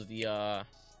the Bulls.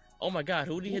 Oh my God,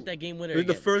 who did he hit that game winner It was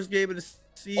against? the first game of the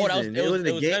season.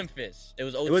 It was Memphis. It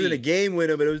was OT. It wasn't a game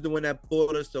winner, but it was the one that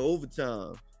brought us to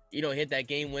overtime. Hit that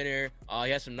game winner. He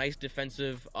had some nice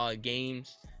defensive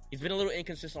games. He's been a little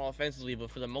inconsistent offensively,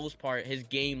 but for the most part, his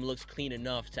game looks clean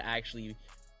enough to actually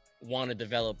want to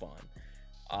develop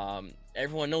on.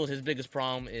 Everyone knows his biggest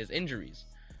problem is injuries.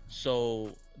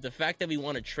 So the fact that we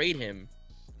want to trade him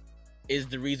is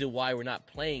the reason why we're not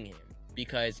playing him.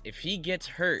 Because if he gets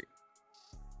hurt,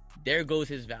 there goes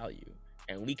his value.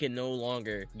 And we can no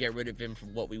longer get rid of him for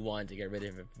what we wanted to get rid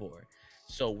of him for.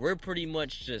 So we're pretty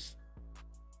much just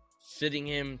sitting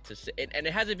him to sit. And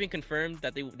it hasn't been confirmed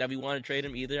that we want to trade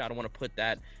him either. I don't want to put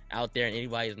that out there in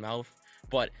anybody's mouth.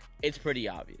 But it's pretty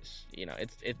obvious.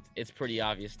 It's pretty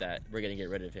obvious that we're going to get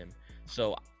rid of him.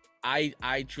 So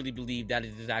I truly believe that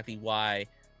is exactly why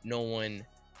no one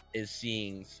is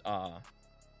seeing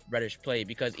Reddish play.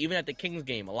 Because even at the Kings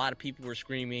game, a lot of people were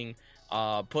screaming,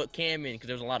 put Cam in because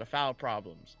there was a lot of foul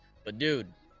problems. But dude,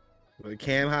 when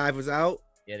Cam Hive was out,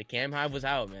 yeah, the Cam Hive was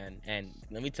out, man. And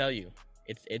let me tell you,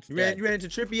 it's you dead. ran into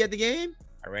Trippy at the game.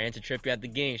 I ran into Trippy at the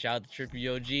game. Shout out to Trippy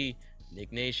OG,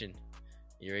 Nick Nation.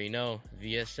 You already know,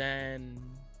 VSN.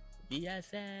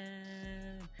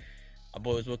 My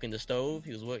boy was working the stove.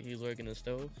 He was working the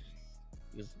stove.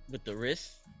 He was with the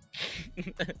wrist.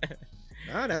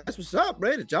 Nah, that's what's up,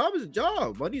 man. The job is a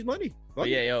job. Money's money. But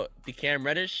yeah, the Cam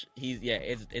Reddish,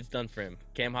 it's done for him.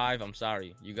 Cam Hive, I'm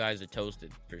sorry, you guys are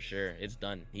toasted for sure. It's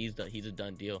done. He's a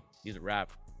done deal. He's a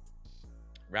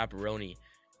rapperoni.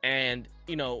 And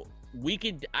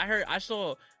I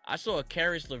saw a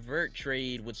Karis LeVert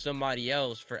trade with somebody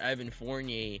else for Evan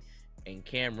Fournier and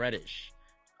Cam Reddish.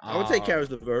 I would take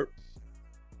Karis LeVert.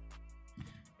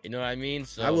 You know what I mean?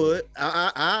 So I would.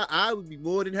 I would be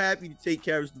more than happy to take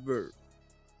Karis LeVert.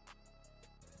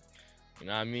 You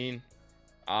know what I mean?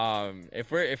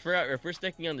 If we're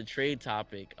sticking on the trade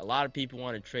topic, a lot of people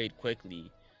want to trade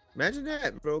quickly. Imagine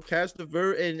that, bro. Karis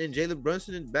LeVert and Jalen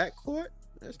Brunson in backcourt.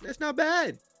 That's not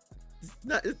bad.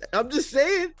 I'm just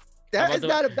saying that is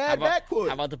not a bad backcourt.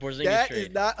 How about the Porzingis that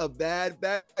trade? That is not a bad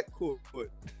backcourt.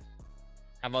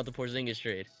 How about the Porzingis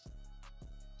trade?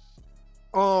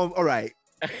 All right.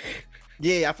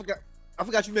 Yeah, I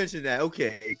forgot you mentioned that.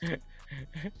 Okay.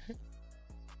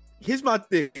 Here's my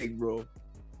thing, bro.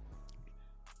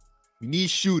 You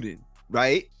need shooting,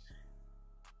 right?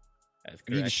 That's correct.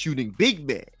 You need a shooting big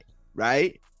man,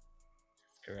 right?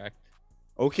 That's correct.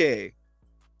 Okay.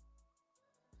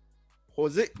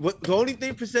 The only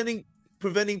thing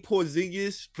preventing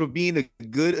Porzingis from being a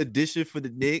good addition for the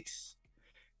Knicks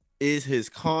is his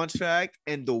contract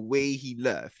and the way he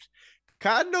left.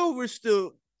 I know we're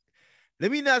still.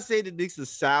 Let me not say the Knicks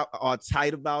are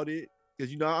tight about it,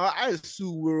 because I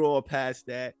assume we're all past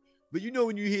that. But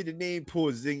when you hear the name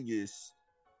Porzingis,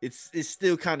 it's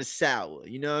still kind of sour.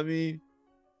 You know what I mean?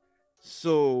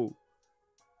 So,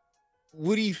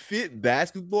 would he fit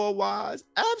basketball wise?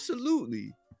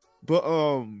 Absolutely. But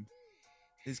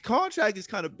his contract is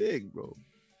kind of big, bro.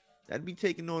 That'd be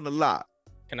taking on a lot.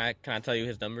 Can I tell you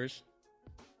his numbers?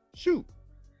 Shoot.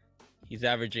 He's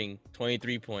averaging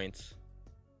 23 points.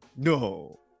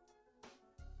 No.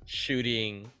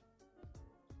 Shooting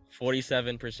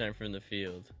 47% from the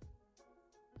field.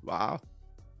 Wow.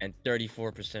 And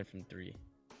 34% from three.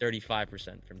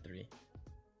 35% from three.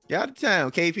 Get out of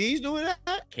town. KP's doing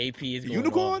that? KP is the going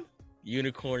unicorn? off.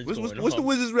 Unicorns What's going the off.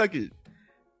 Wizards record?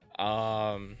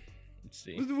 Let's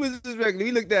see. What's the Wizards record? Let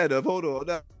me look that up. Hold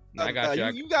on. I got you.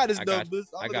 You got his I got- numbers.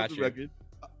 I I'll look got up the you. record.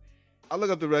 I'll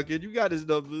look up the record. You got his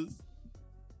numbers.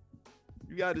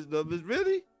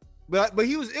 Really? But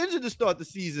he was injured to start the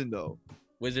season though.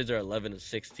 Wizards are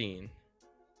 11-16.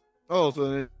 Oh,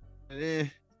 so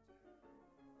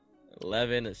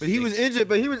 11. but he was injured.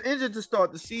 But he was injured to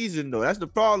start the season though. That's the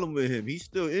problem with him. He's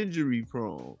still injury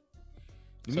prone.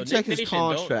 Let me So check Nick his Nation,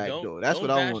 don't- contract don't- though. That's don't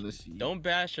what I bash- want to see. Don't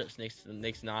bash us,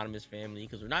 Nick's Anonymous family,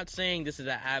 because we're not saying this is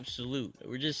an absolute.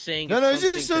 We're just saying No, it's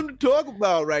just something to talk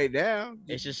about right now.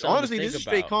 It's just something to honestly, think this is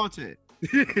straight about. content.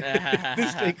 This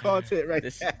is straight content right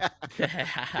This- now.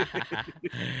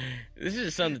 This is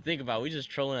just something to think about. We're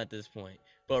just trolling at this point.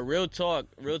 But real talk,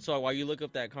 while you look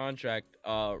up that contract,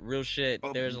 real shit,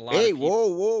 there's a lot Hey, of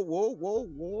people.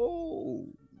 whoa.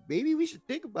 Maybe we should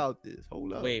think about this.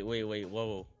 Hold up. Wait,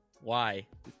 whoa. Why?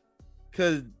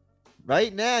 Because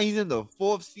right now he's in the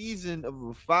 4th season of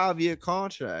a 5-year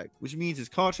contract, which means his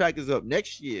contract is up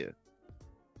next year.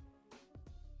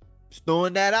 Just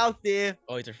throwing that out there.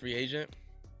 Oh, he's a free agent?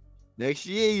 Next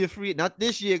year you're free. Not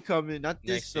this year coming. Not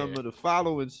this Next summer. year. The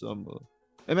following summer.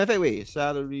 As a matter of fact, wait.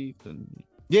 Salary.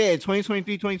 Yeah,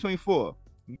 2023, 2024.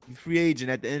 You're free agent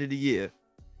at the end of the year.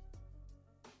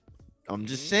 I'm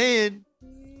just saying.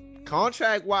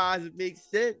 Contract wise, it makes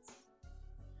sense.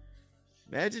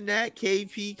 Imagine that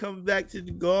KP comes back to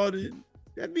the Garden.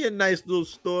 That'd be a nice little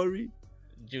story.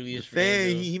 Julius Fan,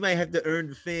 Randle, he might have to earn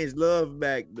the fans' love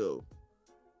back though.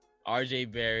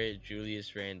 RJ Barrett,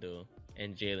 Julius Randle,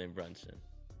 and Jalen Brunson.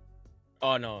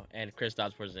 Oh no, and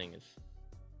Kristaps Porzingis.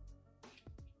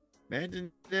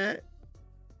 Imagine that.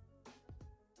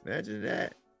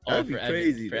 That'd Oh, be for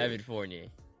crazy. for Evan Fournier.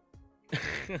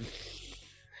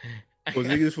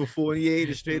 Porzingis for 48,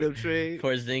 a straight up trade.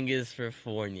 Porzingis for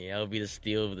Fournier. That would be the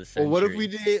steal of the century. Or what if we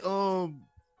did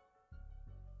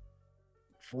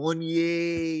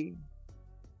Fournier?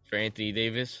 for Anthony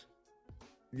Davis?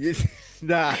 Yes.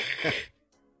 Nah.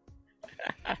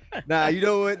 Nah, you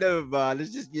know what? Never mind.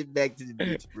 Let's just get back to the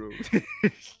beach, bro.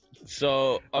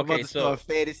 So I'm about okay, to so start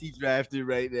fantasy drafting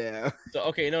right now.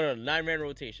 no, 9-man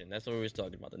rotation. That's what we was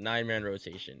talking about. The 9-man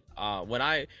rotation. When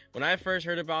I first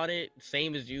heard about it,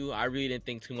 same as you, I really didn't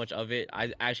think too much of it.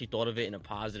 I actually thought of it in a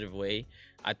positive way.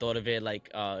 I thought of it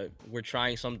like we're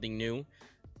trying something new.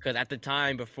 Because at the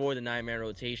time, before the 9-man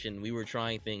rotation, we were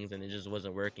trying things and it just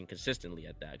wasn't working consistently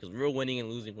at that. Because we were winning and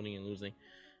losing.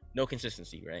 No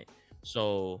consistency, right?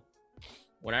 So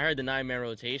when I heard the 9-man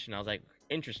rotation, I was like,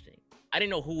 interesting. I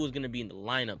didn't know who was going to be in the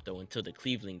lineup, though, until the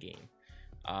Cleveland game.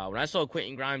 When I saw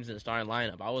Quentin Grimes in the starting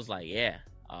lineup, I was like, yeah,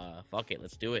 fuck it,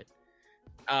 let's do it.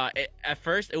 At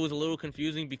first, it was a little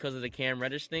confusing because of the Cam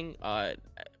Reddish thing.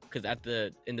 Because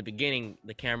in the beginning,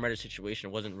 the Cam Reddish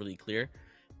situation wasn't really clear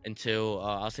until,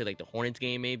 I'll say, like, the Hornets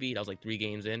game, maybe. That was, like, 3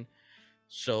 games in.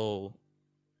 So,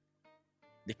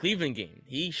 the Cleveland game,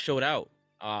 he showed out.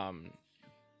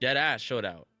 Dead ass showed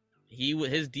out.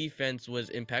 His defense was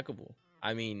impeccable.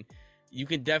 I mean, you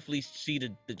can definitely see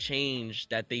the change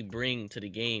that they bring to the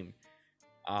game.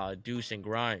 Deuce and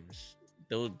Grimes,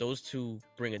 those two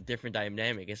bring a different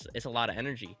dynamic. It's a lot of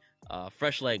energy.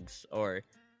 Fresh legs, or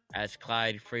as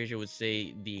Clyde Frazier would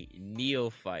say, the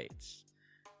neophytes.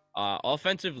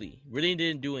 Offensively, really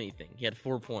didn't do anything. He had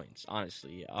 4 points,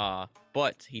 honestly.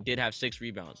 But he did have 6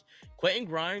 rebounds. Quentin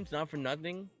Grimes, not for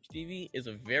nothing, Stevie, is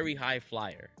a very high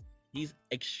flyer. He's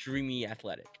extremely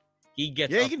athletic. He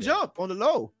gets Yeah, up he can there. jump on the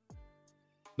low.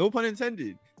 No pun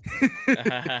intended.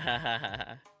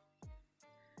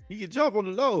 He can jump on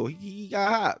the low. He got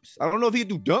hops. I don't know if he can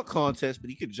do dunk contests, but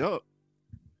he could jump.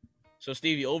 So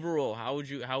Stevie, overall, how would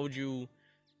you?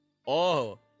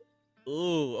 Oh,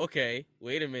 ooh, okay.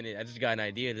 Wait a minute. I just got an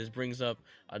idea. This brings up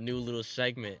a new little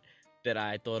segment that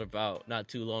I thought about not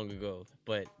too long ago.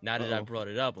 But now that I Uh-oh. brought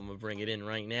it up, I'm gonna bring it in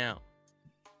right now.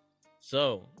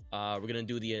 So we're gonna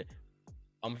do the.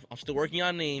 I'm still working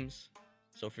on names,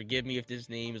 so forgive me if this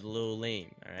name is a little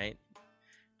lame. All right.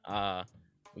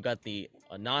 We got the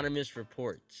anonymous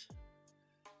report.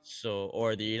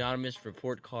 Or the anonymous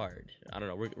report card. I don't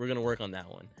know. We're gonna work on that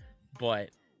one.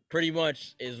 But pretty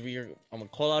much I'm gonna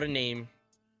call out a name,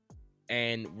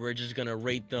 and we're just gonna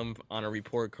rate them on a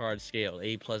report card scale.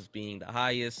 A+ being the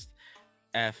highest,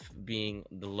 F being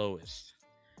the lowest.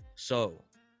 So,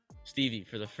 Stevie,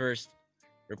 for the first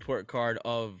report card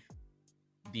of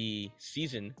the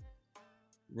season,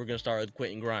 we're gonna start with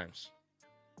Quentin Grimes.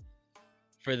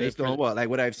 Based on what? Like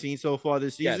what I've seen so far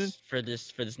this season? Yes, for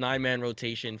this 9-man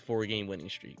rotation, 4-game winning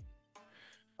streak.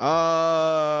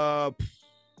 I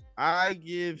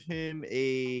give him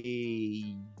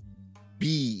a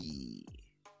B.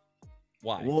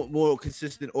 Why? I want more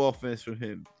consistent offense from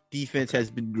him. Defense has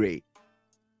been great.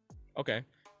 Okay.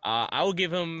 I will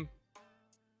give him.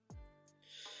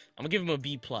 I'm gonna give him a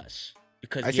B plus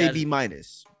because I say B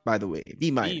minus. By the way,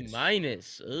 B minus. B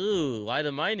minus. Ooh, why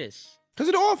the minus? Because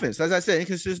of the offense, as I said,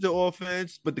 inconsistent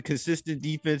offense, but the consistent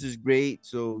defense is great.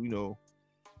 So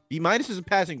B minus is a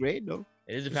passing grade, though.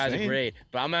 It is a Just passing saying. grade,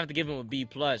 but I'm gonna have to give him a B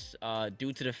plus,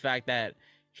 due to the fact that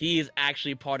he is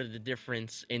actually part of the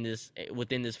difference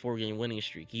within this 4-game winning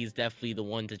streak. He's definitely the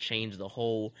one to change the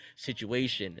whole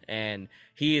situation, and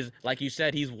he is, like you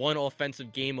said, he's one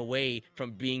offensive game away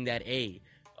from being that A,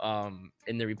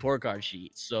 in the report card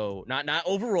sheet. So not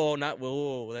overall, not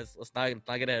let's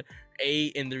not get an A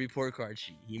in the report card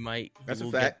sheet. That's a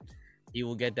fact. He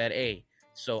will get that A.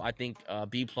 So I think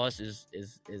B plus is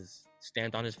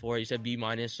stamped on his forehead. You said B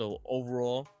minus, so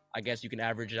overall, I guess you can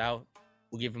average it out.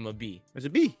 We'll give him a B. It's a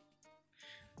B.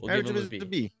 We'll Average give him is a B. a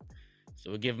B. So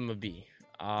we'll give him a B.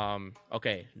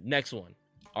 Okay, next one,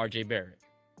 RJ Barrett,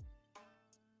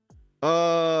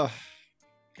 because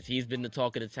he's been the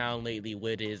talk of the town lately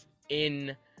with his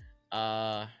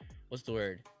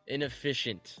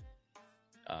inefficient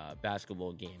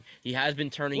basketball game. He has been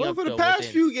turning Well, up for the though, past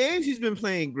within few games, he's been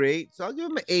playing great. So I'll give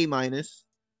him an A minus.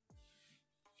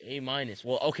 A minus.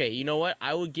 Well, okay, you know what?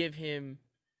 I would give him.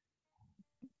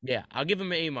 Yeah, I'll give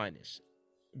him an A minus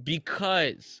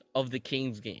because of the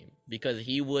Kings game, because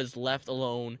he was left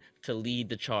alone to lead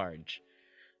the charge.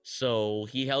 So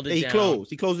he held it He down.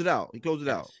 He closed it out.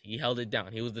 Yes, he held it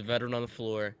down. He was the veteran on the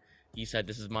floor. He said,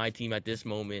 "This is my team at this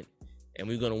moment, and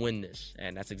we're gonna win this."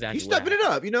 And that's exactly He's what stepping it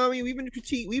happened. up. You know what I mean?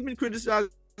 We've been criticizing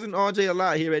RJ a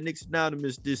lot here at Knicks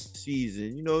Anonymous this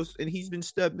season, and he's been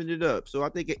stepping it up. So I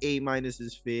think an A minus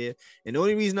is fair. And the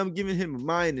only reason I'm giving him a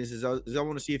minus is I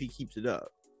want to see if he keeps it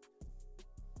up.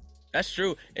 That's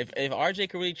true. If RJ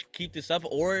can really keep this up,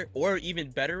 or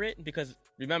even better it, because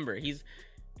remember he's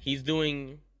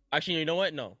doing. Actually, you know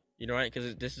what? No, you know, right?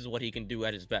 Because this is what he can do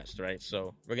at his best, right?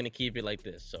 So we're gonna keep it like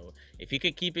this. So if he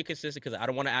could keep it consistent, because I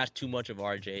don't want to ask too much of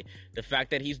RJ. The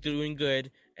fact that he's doing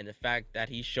good and the fact that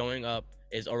he's showing up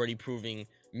is already proving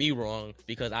me wrong,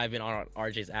 because I've been on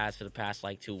RJ's ass for the past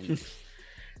like 2 weeks.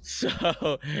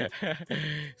 So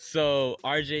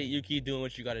RJ, you keep doing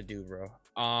what you gotta do, bro.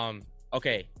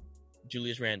 Okay,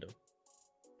 Julius Randle,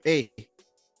 A.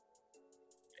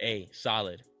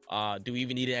 solid. Do we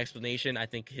even need an explanation? I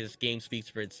think his game speaks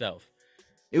for itself.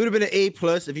 It would have been an A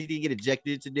plus if he didn't get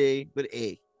ejected today, but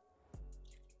A.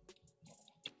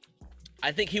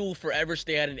 I think he will forever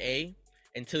stay at an A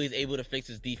until he's able to fix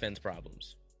his defense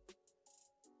problems.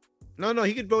 No,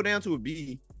 he could go down to a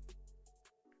B.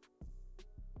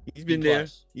 He's been B there.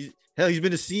 plus. He's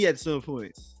been a C at some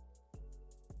points.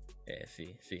 Yeah,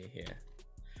 yeah.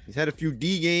 He's had a few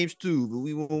D games too, but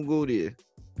we won't go there.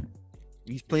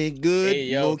 He's playing good.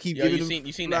 Hey, We won't keep giving him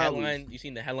you seen the flowers. headline? You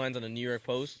seen the headlines on the New York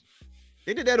Post?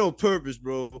 They did that on purpose,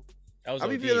 bro. That was I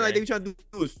be OD, feeling like right? they be trying to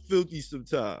do us filthy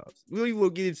sometimes. We don't even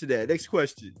want to get into that. Next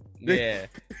question. Yeah,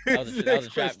 that was a Next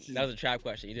trap. question. That was a trap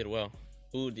question. You did well.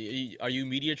 Are you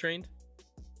media trained?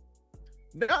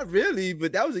 Not really,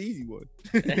 but that was an easy one.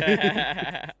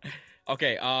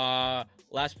 Okay.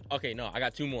 No, I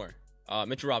got two more.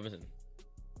 Mitchell Robinson,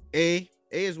 A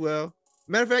as well.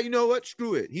 Matter of fact, you know what?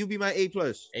 Screw it. He'll be my A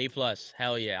plus. A plus.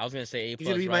 Hell yeah. I was gonna say A He's plus.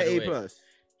 gonna be my right A away. plus.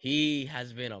 He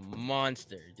has been a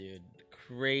monster, dude.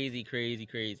 Crazy.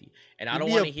 And I He'd don't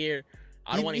be want a- to hear.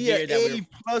 I don't He'd want to be hear an that.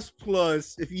 A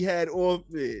plus if he had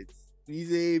offense.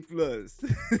 He's A plus.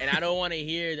 And I don't want to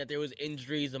hear that there was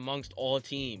injuries amongst all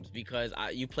teams, because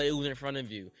you play who's in front of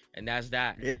you, and that's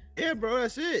that. Yeah, bro,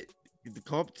 that's it. The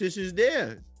competition's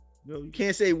there. You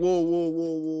can't say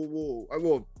whoa. I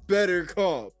want better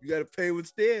comp. You gotta pay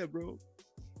what's there, bro.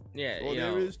 Yeah, All you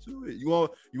there know, is to it. You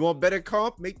want better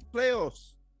comp? Make the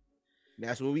playoffs.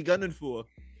 That's what we gunning for.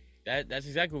 that's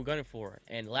exactly what we're gunning for.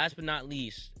 And last but not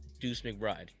least, Deuce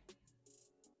McBride.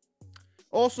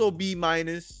 Also B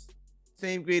minus.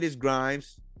 Same grade as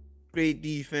Grimes. Great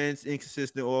defense,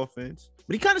 inconsistent offense.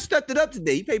 But he kind of stepped it up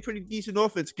today. He played pretty decent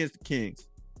offense against the Kings.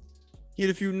 He had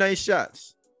a few nice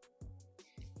shots.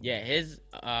 Yeah, his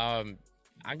I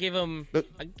give him a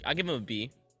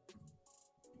B.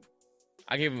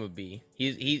 I give him a B.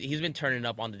 He's been turning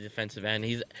up on the defensive end.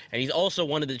 He's also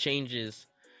one of the changes.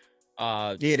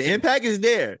 Yeah, the impact is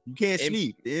there. You can't Im-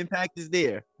 sleep. The impact is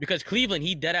there. Because Cleveland,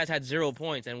 he deadass had 0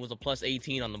 points and was a plus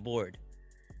 18 on the board.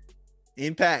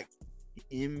 Impact.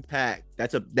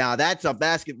 That's a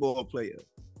basketball player.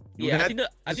 You Yeah, don't I have think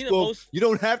the to score- You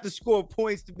don't have to score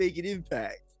points to make an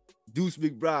impact. Deuce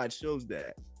McBride shows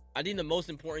that. I think the most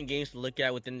important games to look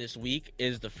at within this week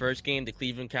is the first game, the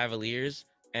Cleveland Cavaliers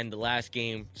and the last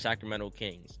game Sacramento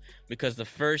Kings, because the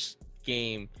first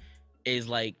game is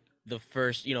like the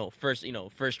first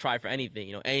try for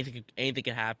anything. Anything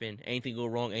can happen, anything go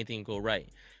wrong, anything can go right.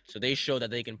 So they show that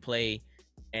they can play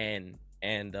and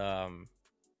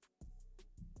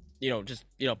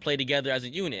play together as a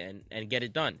unit and get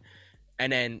it done.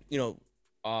 And then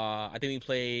I think we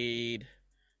played.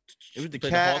 It was the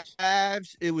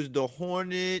Cavs. It was the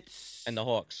Hornets and the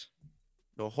Hawks.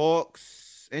 The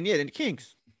Hawks and then the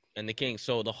Kings. And the Kings.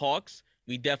 So the Hawks,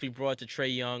 we definitely brought to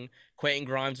Trae Young. Quentin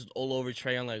Grimes was all over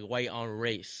Trae Young like white on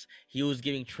race. He was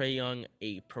giving Trae Young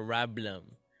a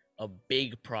problem, a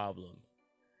big problem.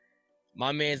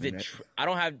 My man's did. I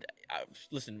don't have.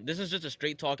 Listen, this is just a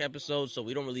straight talk episode, so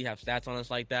we don't really have stats on us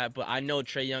like that. But I know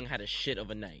Trae Young had a shit of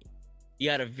a night. He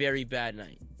had a very bad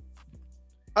night.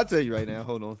 I'll tell you right now.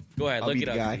 Hold on. Go ahead. Look it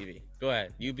up, Stevie. Go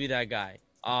ahead. You be that guy.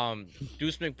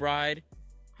 Deuce McBride,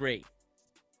 great.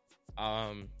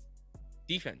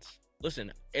 Defense.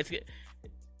 Listen, it's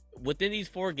within these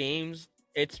 4 games.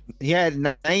 He had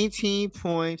 19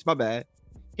 points. My bad.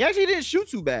 He actually didn't shoot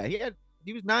too bad.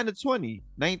 He was 9 to 20,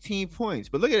 19 points.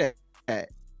 But look at that.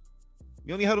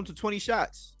 You only held him to 20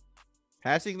 shots.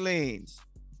 Passing lanes.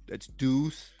 That's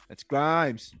Deuce. That's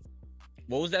Grimes.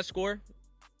 What was that score?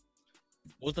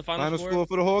 What was the final score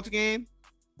for the Hawks game?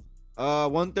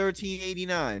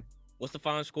 113-89. What's the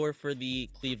final score for the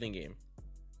Cleveland game?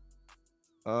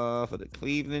 For the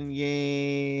Cleveland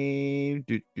game,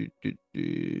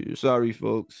 sorry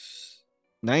folks,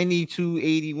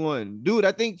 92-81. Dude,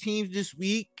 I think teams this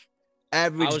week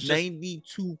averaged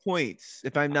 92 points,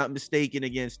 if I'm not mistaken,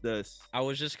 against us. I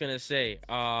was just gonna say,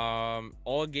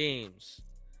 all games,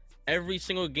 every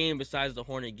single game besides the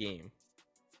Hornet game,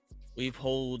 we've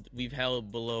held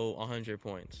below 100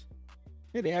 points.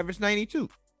 Yeah, they averaged 92.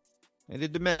 I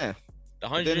did the math. The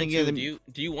 102.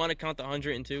 Do you want to count the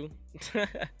 102?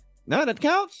 No, that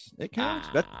counts. That counts.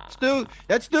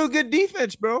 That's still good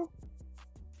defense, bro.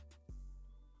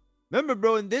 Remember,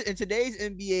 bro, in today's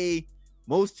NBA,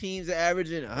 most teams are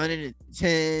averaging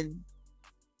 110,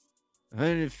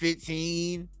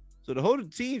 115. So to hold a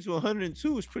team to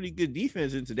 102 is pretty good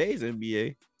defense in today's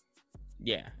NBA.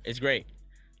 Yeah, it's great.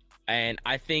 And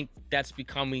I think that's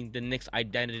becoming the Knicks'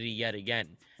 identity yet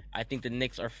again. I think the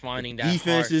Knicks are finding that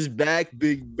defense is back,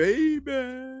 big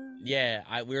baby.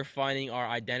 Yeah, we're finding our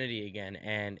identity again,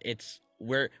 and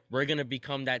we're gonna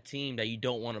become that team that you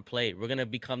don't want to play. We're gonna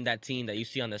become that team that you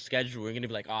see on the schedule. We're gonna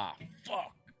be like, fuck.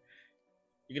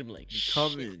 You're gonna be like,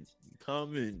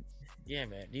 coming. Yeah,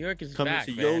 man. New York is coming back,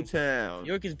 to man. your town. New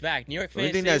York is back. New York The fans.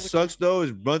 only thing that sucks though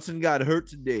is Brunson got hurt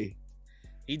today.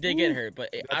 He did get hurt,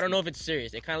 but I don't know if it's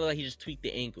serious. It kind of looked like he just tweaked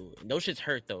the ankle. Those shit's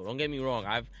hurt though. Don't get me wrong.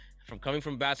 From coming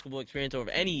from basketball experience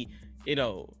over any,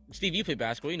 Steve, you play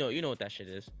basketball. You know what that shit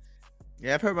is.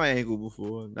 Yeah, I've hurt my ankle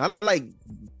before. Not like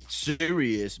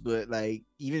serious, but like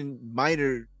even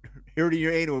minor hurting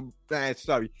your ankle.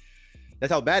 Sorry,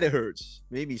 that's how bad it hurts.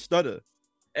 Made me stutter.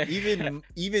 Even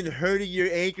hurting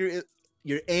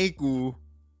your ankle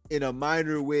in a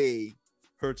minor way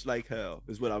hurts like hell.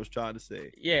 Is what I was trying to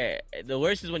say. Yeah, the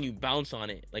worst is when you bounce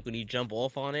on it, like when you jump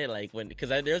off on it, because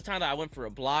there's time that I went for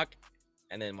a block.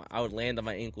 And then I would land on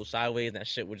my ankle sideways, and that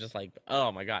shit was just like,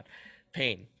 oh my god,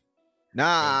 pain.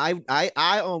 Nah,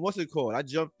 I what's it called? I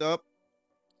jumped up,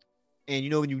 and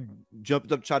when you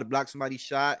jumped up, try to block somebody's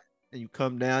shot, and you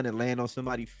come down and land on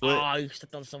somebody's foot. Oh, you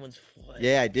stepped on someone's foot.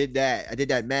 Yeah, I did that. I did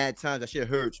that mad times. That shit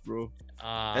hurts, bro.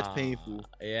 That's painful.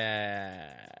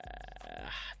 Yeah.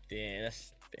 Damn,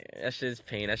 that shit is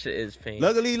pain. That shit is pain.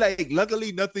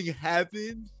 Luckily, nothing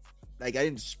happened. Like I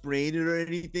didn't sprain it or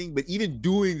anything. But even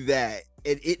doing that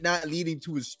and it not leading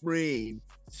to a sprain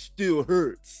still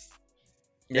hurts.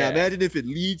 Yeah. Now imagine if it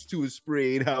leads to a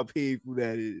sprain, how painful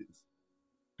that is.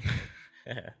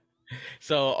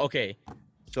 So okay.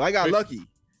 So I got lucky.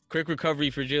 Quick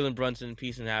recovery for Jalen Brunson.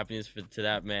 Peace and happiness to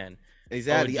that man.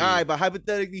 Exactly. All right, but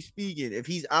hypothetically speaking, if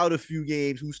he's out a few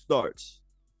games, who starts?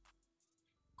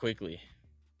 Quickly.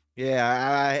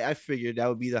 Yeah, I figured that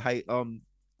would be the height.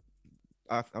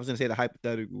 I was gonna say the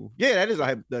hypothetical. Yeah, that is a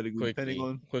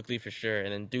hypothetical. Quickly for sure,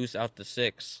 and then Deuce out to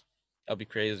 6. That'd be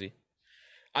crazy.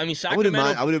 I mean,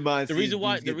 Sacramento. I wouldn't mind. The reason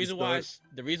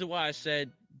why I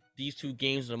said these 2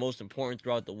 games are the most important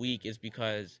throughout the week is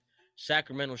because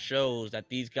Sacramento shows that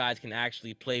these guys can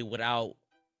actually play without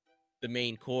the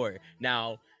main core.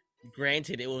 Now,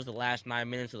 granted, it was the last 9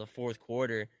 minutes of the fourth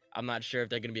quarter. I'm not sure if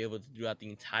they're gonna be able to do out the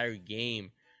entire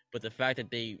game. But the fact that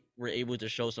they were able to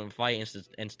show some fight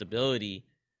and stability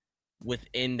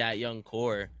within that young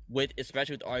core,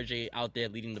 especially with RJ out there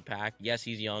leading the pack. Yes,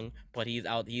 he's young, but he's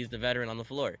the veteran on the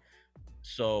floor.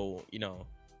 So,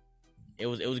 it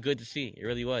was good to see. It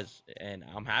really was, and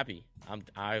I'm happy. I'm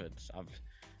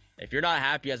if you're not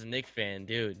happy as a Knicks fan,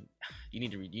 dude, you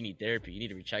need therapy. You need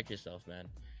to recheck yourself, man.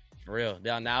 For real.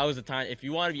 Now is the time. If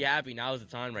you want to be happy, now is the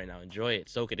time right now. Enjoy it.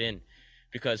 Soak it in.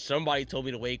 Because somebody told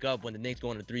me to wake up when the Knicks go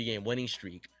on a 3-game winning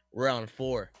streak. We're on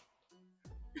 4.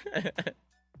 I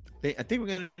think we're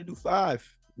going to do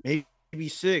 5, maybe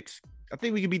 6. I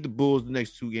think we can beat the Bulls the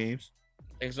next 2 games.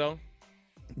 Think so?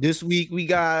 This week we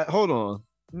got, hold on.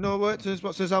 You know what?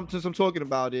 Since I'm talking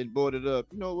about it, brought it up.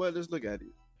 You know what? Let's look at it.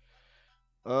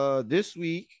 This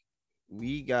week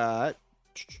we got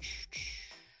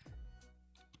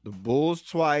the Bulls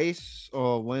twice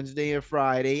on Wednesday and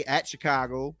Friday at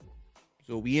Chicago.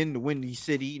 So we in the Windy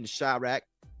City in the Chirac.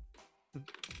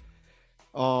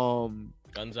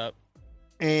 Guns up.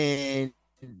 And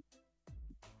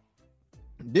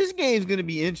this game's gonna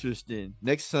be interesting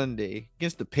next Sunday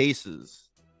against the Pacers.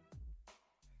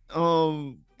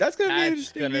 That's gonna be an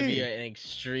interesting game. That's gonna be an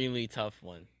extremely tough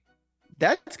one.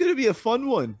 That's gonna be a fun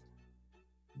one.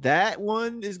 That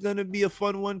one is gonna be a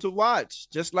fun one to watch,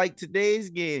 just like today's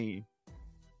game.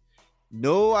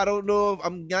 No, I don't know if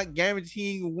I'm not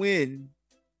guaranteeing a win,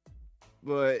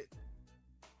 but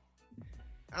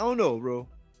I don't know, bro,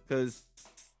 because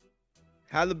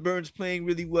Halliburton's playing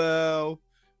really well.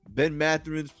 Ben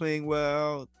Mathurin's playing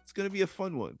well. It's gonna be a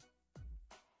fun one.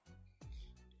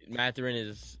 Mathurin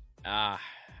is I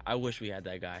wish we had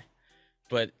that guy,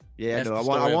 but yeah, no,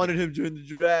 I wanted him during the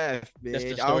draft, man.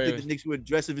 I don't think the Knicks were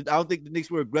aggressive. I don't think the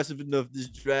Knicks were aggressive enough this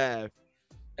draft.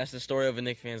 That's the story of a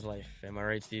Knicks fan's life. Am I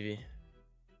right, Stevie?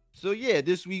 So yeah,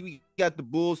 this week we got the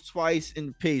Bulls twice and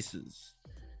the Pacers.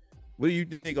 What do you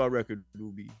think our record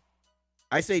will be?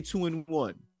 I say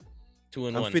 2-1.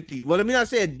 2-1. I'm 50. Well, let me not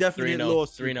say a definite 3-0.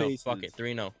 loss. 3-0. Fuck it.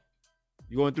 3-0.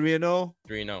 You going 3-0?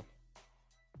 3-0.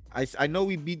 I know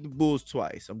we beat the Bulls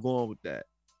twice. I'm going with that.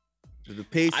 So the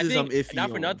Pacers, I'm iffy. Not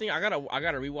for nothing. I gotta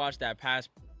rewatch that past,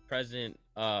 present,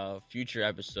 future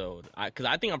episode. Because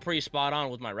I think I'm pretty spot on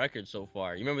with my record so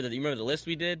far. You remember the list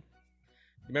we did?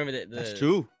 You remember the That's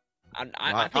true.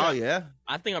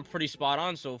 I think I'm pretty spot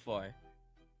on so far.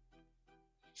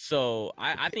 So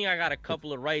I think I got a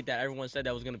couple of right that everyone said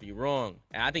that was gonna be wrong,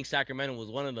 and I think Sacramento was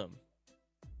one of them.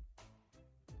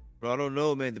 Bro, I don't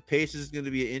know, man. The Pacers is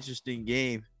gonna be an interesting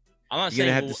game. I'm not You're saying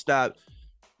gonna have to stop.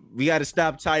 We got to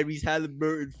stop Tyrese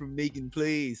Halliburton from making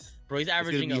plays. Bro, he's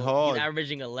averaging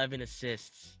 11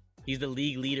 assists. He's the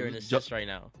league leader in assists right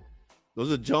now.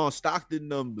 Those are John Stockton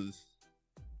numbers.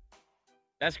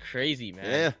 That's crazy, man.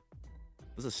 Yeah,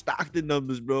 those are Stockton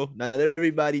numbers, bro. Not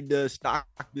everybody does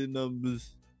Stockton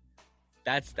numbers.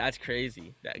 That's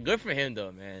crazy. Good for him,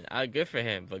 though, man. Good for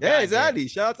him. But yeah, exactly.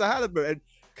 Shout out to Halliburton.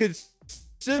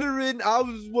 Considering I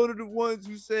was one of the ones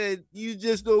who said you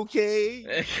just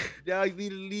okay, now you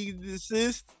need a league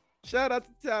assist. Shout out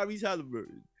to Tyrese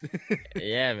Halliburton.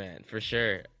 Yeah, man, for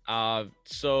sure.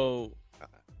 So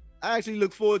I actually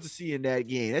look forward to seeing that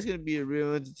game. That's gonna be a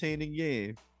real entertaining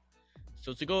game.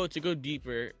 So to go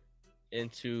deeper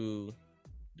into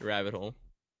the rabbit hole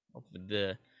of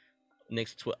the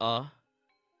Knicks,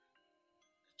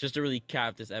 just to really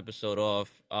cap this episode off,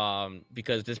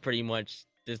 because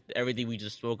everything we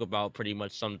just spoke about pretty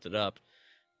much summed it up.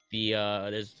 There's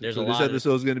a lot. This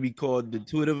episode is gonna be called the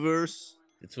Twitterverse.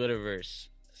 The Twitterverse.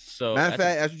 So matter of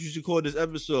fact, that's what you should call this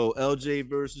episode: LJ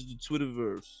versus the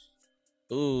Twitterverse.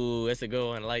 Ooh, that's a good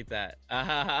one. I like that.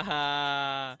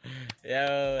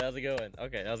 Yo, that was a good one.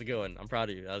 Okay, that was a good one. I'm proud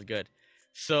of you. That was good.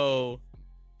 So,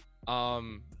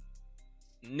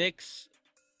 Knicks,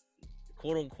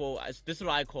 quote unquote. This is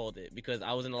what I called it because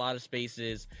I was in a lot of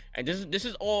spaces, and this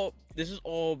is all pre. This is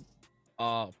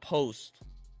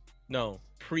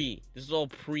all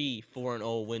pre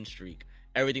 4-0 win streak.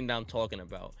 Everything that I'm talking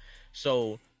about.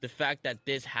 So the fact that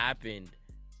this happened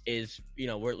is,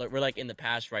 we're like in the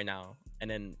past right now. And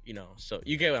then, so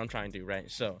you get what I'm trying to do, right?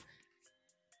 So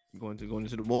going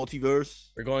into the multiverse.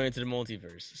 We're going into the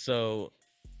multiverse. So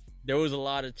there was a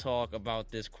lot of talk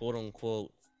about this quote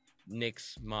unquote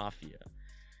Knicks mafia,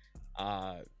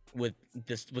 with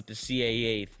the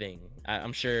CAA thing.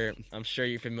 I'm sure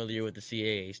you're familiar with the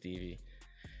CAA, Stevie.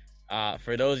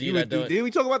 For those of you that don't, did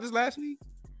we talk about this last week?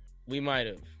 We might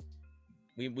have.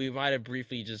 We might have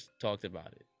briefly just talked about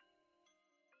it,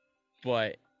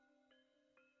 but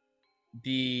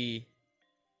the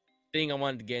thing I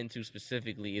wanted to get into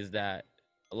specifically is that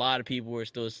a lot of people were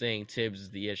still saying Tibbs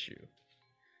is the issue.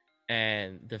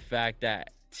 And the fact that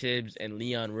Tibbs and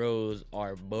Leon Rose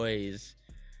are boys,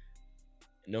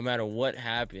 no matter what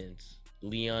happens,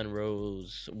 Leon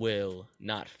Rose will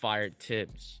not fire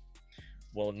Tibbs.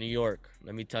 Well, New York,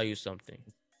 let me tell you something.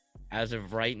 As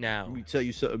of right now... Let me tell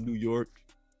you something, New York.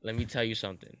 let me tell you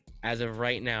something. As of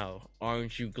right now,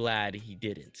 aren't you glad he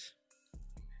didn't?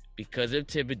 Because of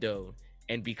Thibodeau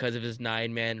and because of his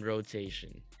 9-man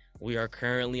rotation, we are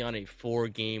currently on a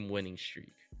 4-game winning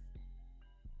streak.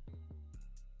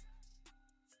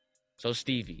 So,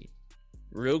 Stevie,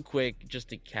 real quick, just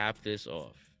to cap this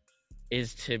off,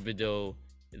 is Thibodeau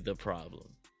the problem?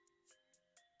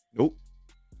 Nope.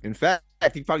 In fact,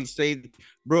 he probably say,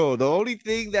 bro, the only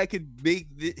thing that could make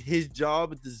his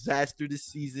job a disaster this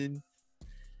season,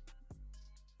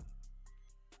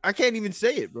 I can't even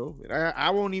say it, bro. I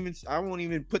won't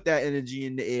even put that energy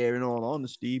in the air, in all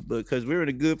honesty, because we're in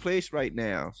a good place right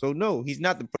now. So no, he's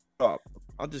not the problem.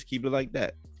 I'll just keep it like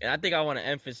that. And I think I want to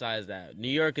emphasize that New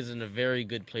York is in a very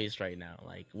good place right now.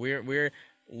 Like we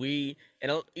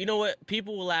and you know what?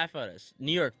 People will laugh at us.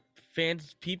 New York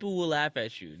fans, people will laugh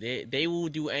at you. They will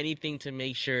do anything to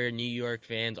make sure New York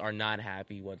fans are not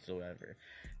happy whatsoever.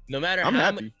 No matter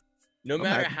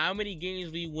how many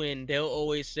games we win, they'll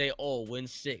always say, "Oh, win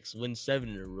 6, win 7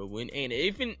 in a row, win 8."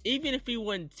 Even if we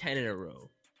win 10 in a row,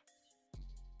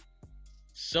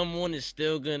 someone is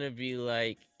still gonna be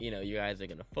like, you guys are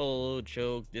gonna fold,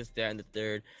 choke, this, that, and the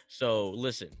third. So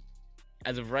listen,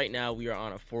 as of right now, we are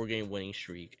on a 4-game winning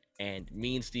streak, and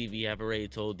me and Stevie have already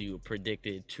told you,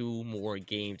 predicted 2 more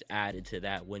games added to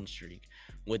that win streak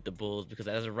with the Bulls, because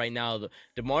as of right now,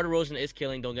 DeMar DeRozan is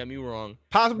killing. Don't get me wrong.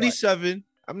 Possibly 7.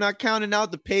 I'm not counting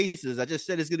out the Pacers. I just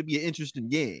said it's gonna be an interesting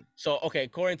game. So okay,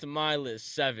 according to my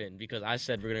list, 7, because I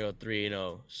said we're gonna go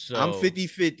 3-0. So I'm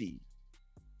 50-50.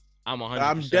 I'm 100%.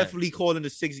 I'm definitely calling a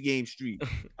 6-game streak.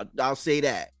 I'll say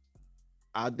that.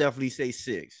 I'll definitely say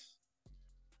 6.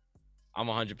 I'm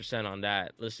 100% on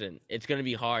that. Listen, it's going to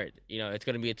be hard. It's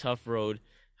going to be a tough road.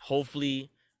 Hopefully.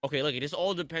 Okay, look, this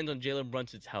all depends on Jalen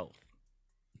Brunson's health,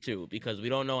 too, because we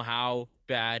don't know how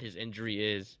bad his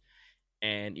injury is.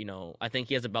 And, I think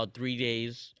he has about 3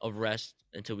 days of rest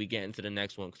until we get into the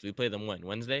next one, because we play them when?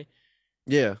 Wednesday?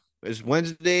 Yeah. It's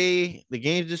Wednesday. The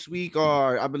games this week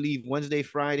are, I believe, Wednesday,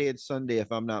 Friday, and Sunday,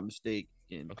 if I'm not mistaken.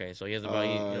 Okay, so he has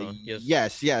about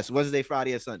yes, Wednesday,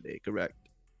 Friday, and Sunday, correct.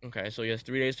 Okay, so he has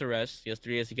 3 days to rest. He has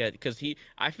 3 days to get, because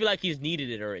I feel like he's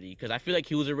needed it already, because I feel like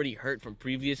he was already hurt from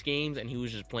previous games and he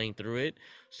was just playing through it.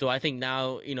 So I think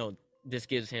now, this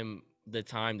gives him the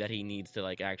time that he needs to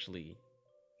actually,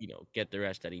 get the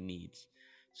rest that he needs.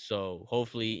 So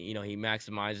hopefully, he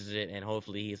maximizes it, and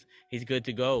hopefully he's good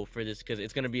to go for this, because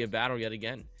it's going to be a battle yet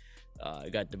again.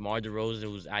 You got DeMar DeRozan,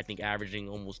 who's I think averaging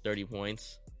almost 30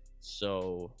 points.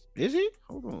 So is he?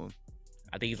 Hold on.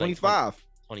 I think he's 25.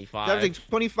 25. Averaging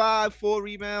 25, 4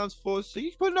 rebounds, 4. So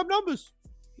he's putting up numbers.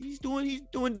 He's doing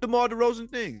DeMar DeRozan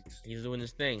things. He's doing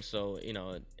his thing. So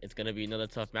it's going to be another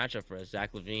tough matchup for us.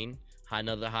 Zach LaVine,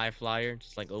 another high flyer,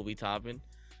 just like Obi Toppin.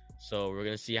 So we're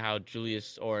going to see how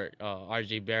Julius or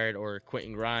RJ Barrett or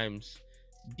Quentin Grimes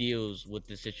deals with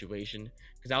this situation,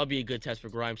 because that would be a good test for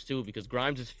Grimes too, because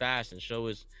Grimes is fast and so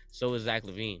is Zach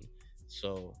LaVine.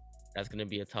 So that's going to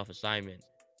be a tough assignment.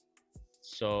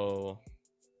 So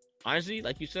honestly,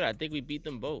 like you said, I think we beat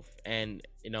them both, and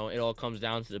it all comes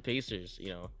down to the Pacers.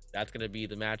 That's going to be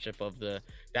the matchup of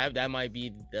that might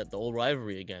be the old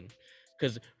rivalry again,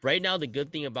 because right now the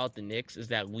good thing about the Knicks is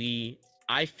that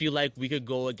I feel like we could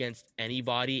go against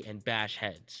anybody and bash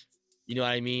heads. You know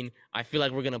what I mean? I feel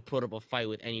like we're going to put up a fight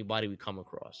with anybody we come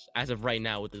across, as of right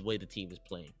now with the way the team is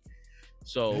playing.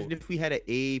 So imagine if we had an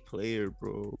A player,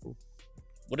 bro.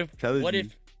 What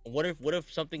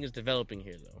if something is developing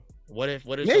here though? What if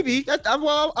maybe I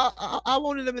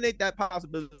won't eliminate that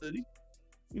possibility.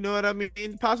 You know what I mean?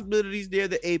 The possibilities there,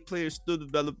 the A player is still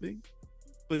developing.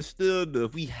 But still,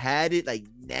 if we had it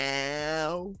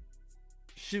now,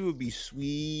 shit would be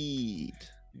sweet.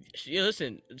 Yeah,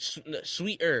 listen,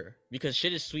 sweeter, because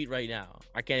shit is sweet right now.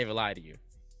 I can't even lie to you.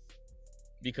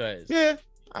 Because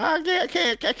I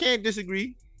can't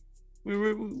disagree.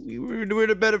 We're in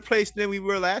a better place than we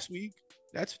were last week.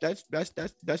 That's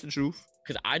the truth.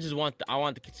 Because I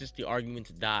want the consistency argument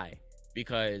to die,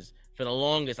 because for the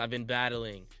longest I've been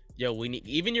battling. Yo, we need,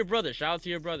 even your brother. Shout out to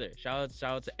your brother. Shout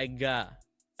out to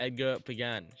Edgar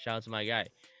Pagan. Shout out to my guy.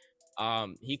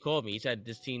 He called me. He said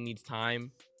this team needs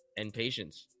time and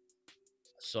patience.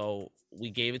 So we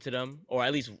gave it to them, or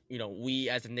at least, we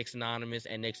as a Knicks Anonymous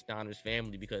and Knicks Anonymous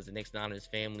family, because the Knicks Anonymous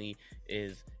family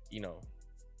is,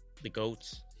 the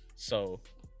GOATs. So,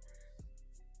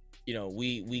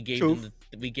 we gave them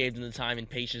the time and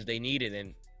patience they needed,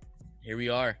 and here we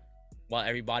are. While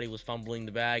everybody was fumbling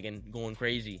the bag and going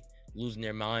crazy, losing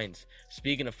their minds.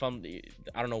 Speaking of fumbling,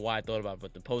 I don't know why I thought about it,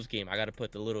 but the post game, I got to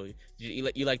put the little.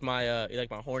 You like my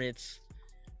Hornets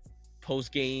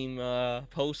post game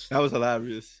post? That was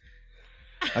hilarious.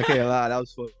 I can't lie, that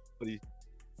was funny.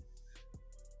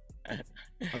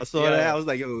 I saw Yo. that. I was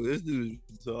like, yo, this dude is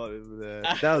retarded for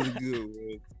that. That was a good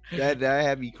one. That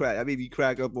had me crack. That made me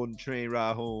crack up on the train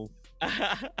ride home.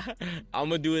 I'm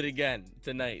gonna do it again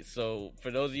tonight. So for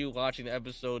those of you watching the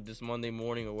episode this Monday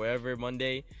morning or wherever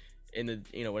Monday, in the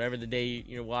whatever the day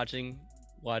you're watching,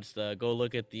 go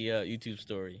look at the YouTube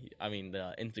story. I mean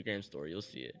the Instagram story. You'll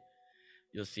see it.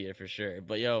 You'll see it for sure.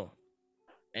 But yo,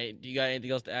 hey, do you got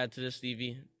anything else to add to this,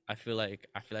 Stevie? I feel like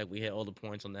we hit all the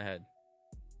points on the head.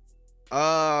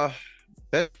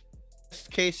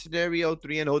 Best case scenario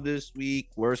 3-0 this week.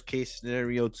 Worst case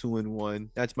scenario 2-1.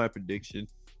 That's my prediction.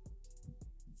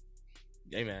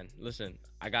 Hey man, listen,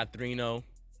 I got 3-0,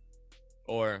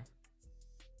 or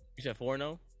you said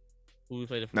 4-0. Who we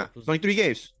played the Nah, it's only 3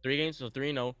 games. 3 games, so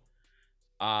 3-0.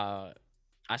 I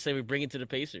say we bring it to the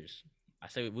Pacers. I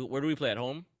say where do we play, at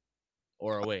home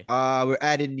or away? We're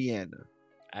at Indiana.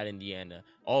 At Indiana.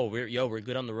 Oh, we're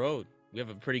good on the road. We have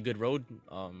a pretty good road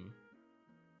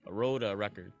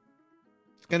record.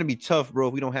 It's gonna be tough, bro.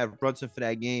 If we don't have Brunson for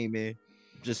that game, man.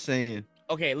 Just saying.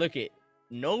 Okay, look it.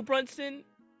 No Brunson,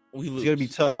 we lose. It's gonna be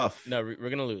tough. No, we're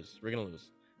gonna lose. We're gonna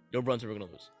lose. No Brunson, we're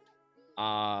gonna lose.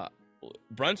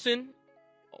 Brunson,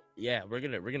 yeah, we're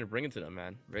gonna bring it to them,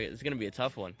 man. It's gonna be a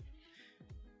tough one.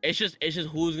 It's just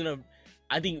who's gonna.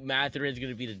 I think Mathurin's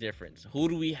gonna be the difference. Who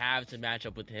do we have to match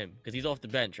up with him? Because he's off the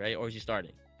bench, right? Or is he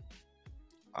starting?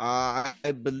 I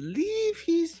believe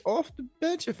he's off the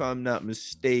bench, if I'm not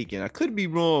mistaken. I could be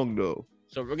wrong though.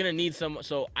 So we're gonna need some.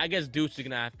 So I guess Deuce is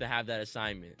gonna have that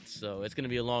assignment. So it's gonna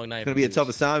be a long night. It's gonna be a tough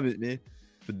assignment, man.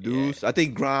 For Deuce, yeah. I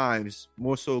think Grimes,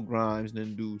 more so Grimes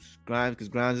than Deuce. Because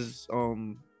Grimes is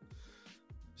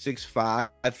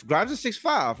 6'5". Grimes is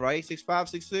 6'5", right? 6'5",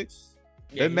 6'6".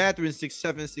 Yeah, Then Mathurin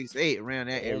 6'7", 6'8", around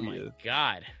that area. Oh my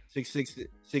god. 6'6",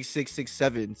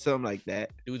 6'7", something like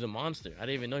that. Dude's a monster. I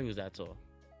didn't even know he was that tall.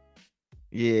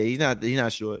 Yeah, he's not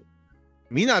short.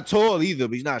 I mean, he's not tall either,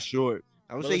 but he's not short.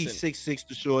 I would say listen, he's 6'6",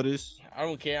 the shortest. I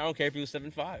don't care if he was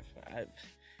 7'5".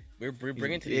 We're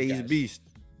bringing it to these he's guys. a beast.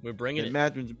 We're bringing it.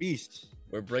 Mathurin's a beast.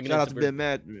 We're bringing Shout it out to Ben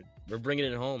Mathurin. We're bringing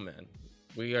it home, man.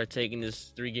 We are taking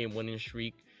this 3-game winning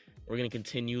streak. We're gonna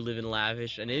continue living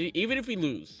lavish, and even if we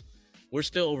lose, we're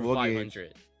still over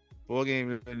 500.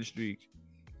 4-game winning streak.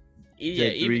 Yeah,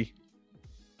 even.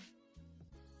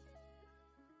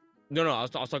 No, I was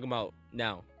talking about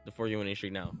now, the 4-game winning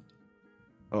streak now.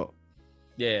 Oh,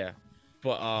 yeah,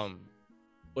 but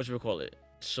what should we call it?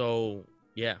 So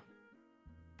yeah,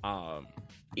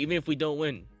 even if we don't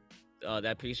win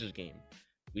that Pacers game,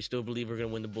 we still believe we're gonna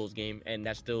win the Bulls game, and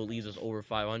that still leaves us over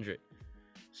 500.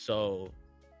 So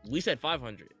we said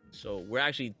 500. So we're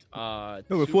actually no,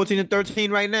 we're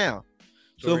 14-13 right now.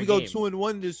 So if we go game.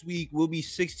 2-1 this week, we'll be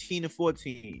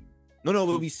 16-14. No,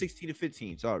 we'll be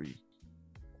 16-15. Sorry.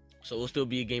 So we'll still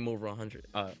be a game over 500.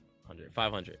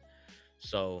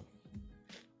 So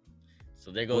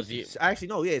there goes the. Actually,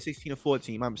 no, yeah,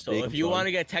 16-14. My mistake. So if you want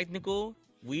to get technical,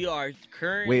 we are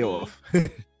currently way off.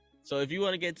 So if you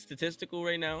want to get statistical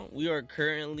right now, we are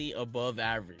currently above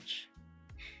average.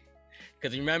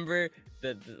 Because remember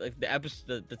the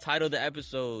title of the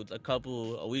episode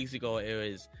a weeks ago,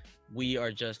 it was "We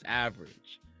Are Just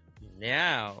Average."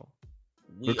 Now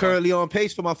we're currently on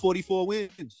pace for my 44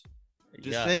 wins.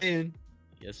 Just saying.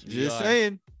 Yes, we just are.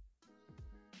 saying.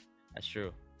 That's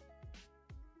true.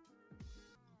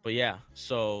 But yeah,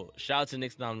 so shout out to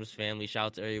Knicks Anonymous family. Shout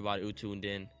out to everybody who tuned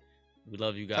in. We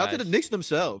love you guys. Shout out to the Knicks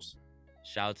themselves.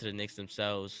 Shout out to the Knicks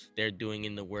themselves. They're doing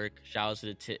in the work. Shout out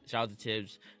to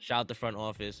Tibbs. Shout out to the front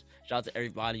office. Shout out to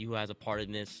everybody who has a part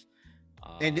in this.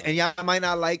 And y'all might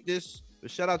not like this,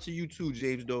 but shout out to you too,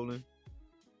 James Dolan.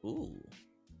 Ooh.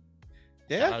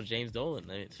 Yeah. Shout out James Dolan.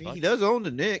 He does own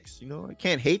the Knicks. I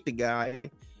can't hate the guy.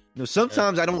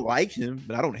 Sometimes I don't like him,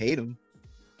 but I don't hate him.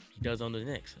 He does own the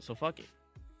Knicks, so fuck it.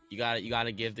 You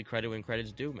gotta give the credit when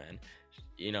credit's due, man.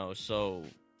 So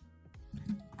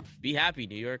be happy,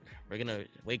 New York. We're gonna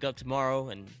wake up tomorrow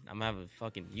and I'm gonna have a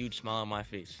fucking huge smile on my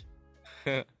face.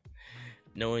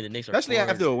 Knowing the Knicks are especially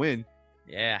after a win.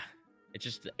 Yeah. It's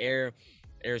just the air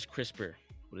is crisper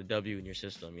with a W in your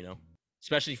system,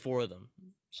 Especially 4 of them.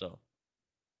 So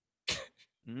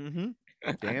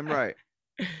Damn right.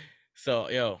 So,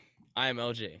 yo, I am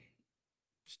LJ.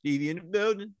 Stevie in the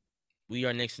building. We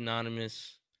are Knicks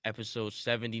Anonymous, episode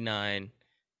 79.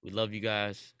 We love you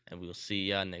guys, and we'll see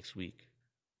y'all next week.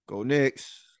 Go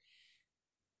Knicks.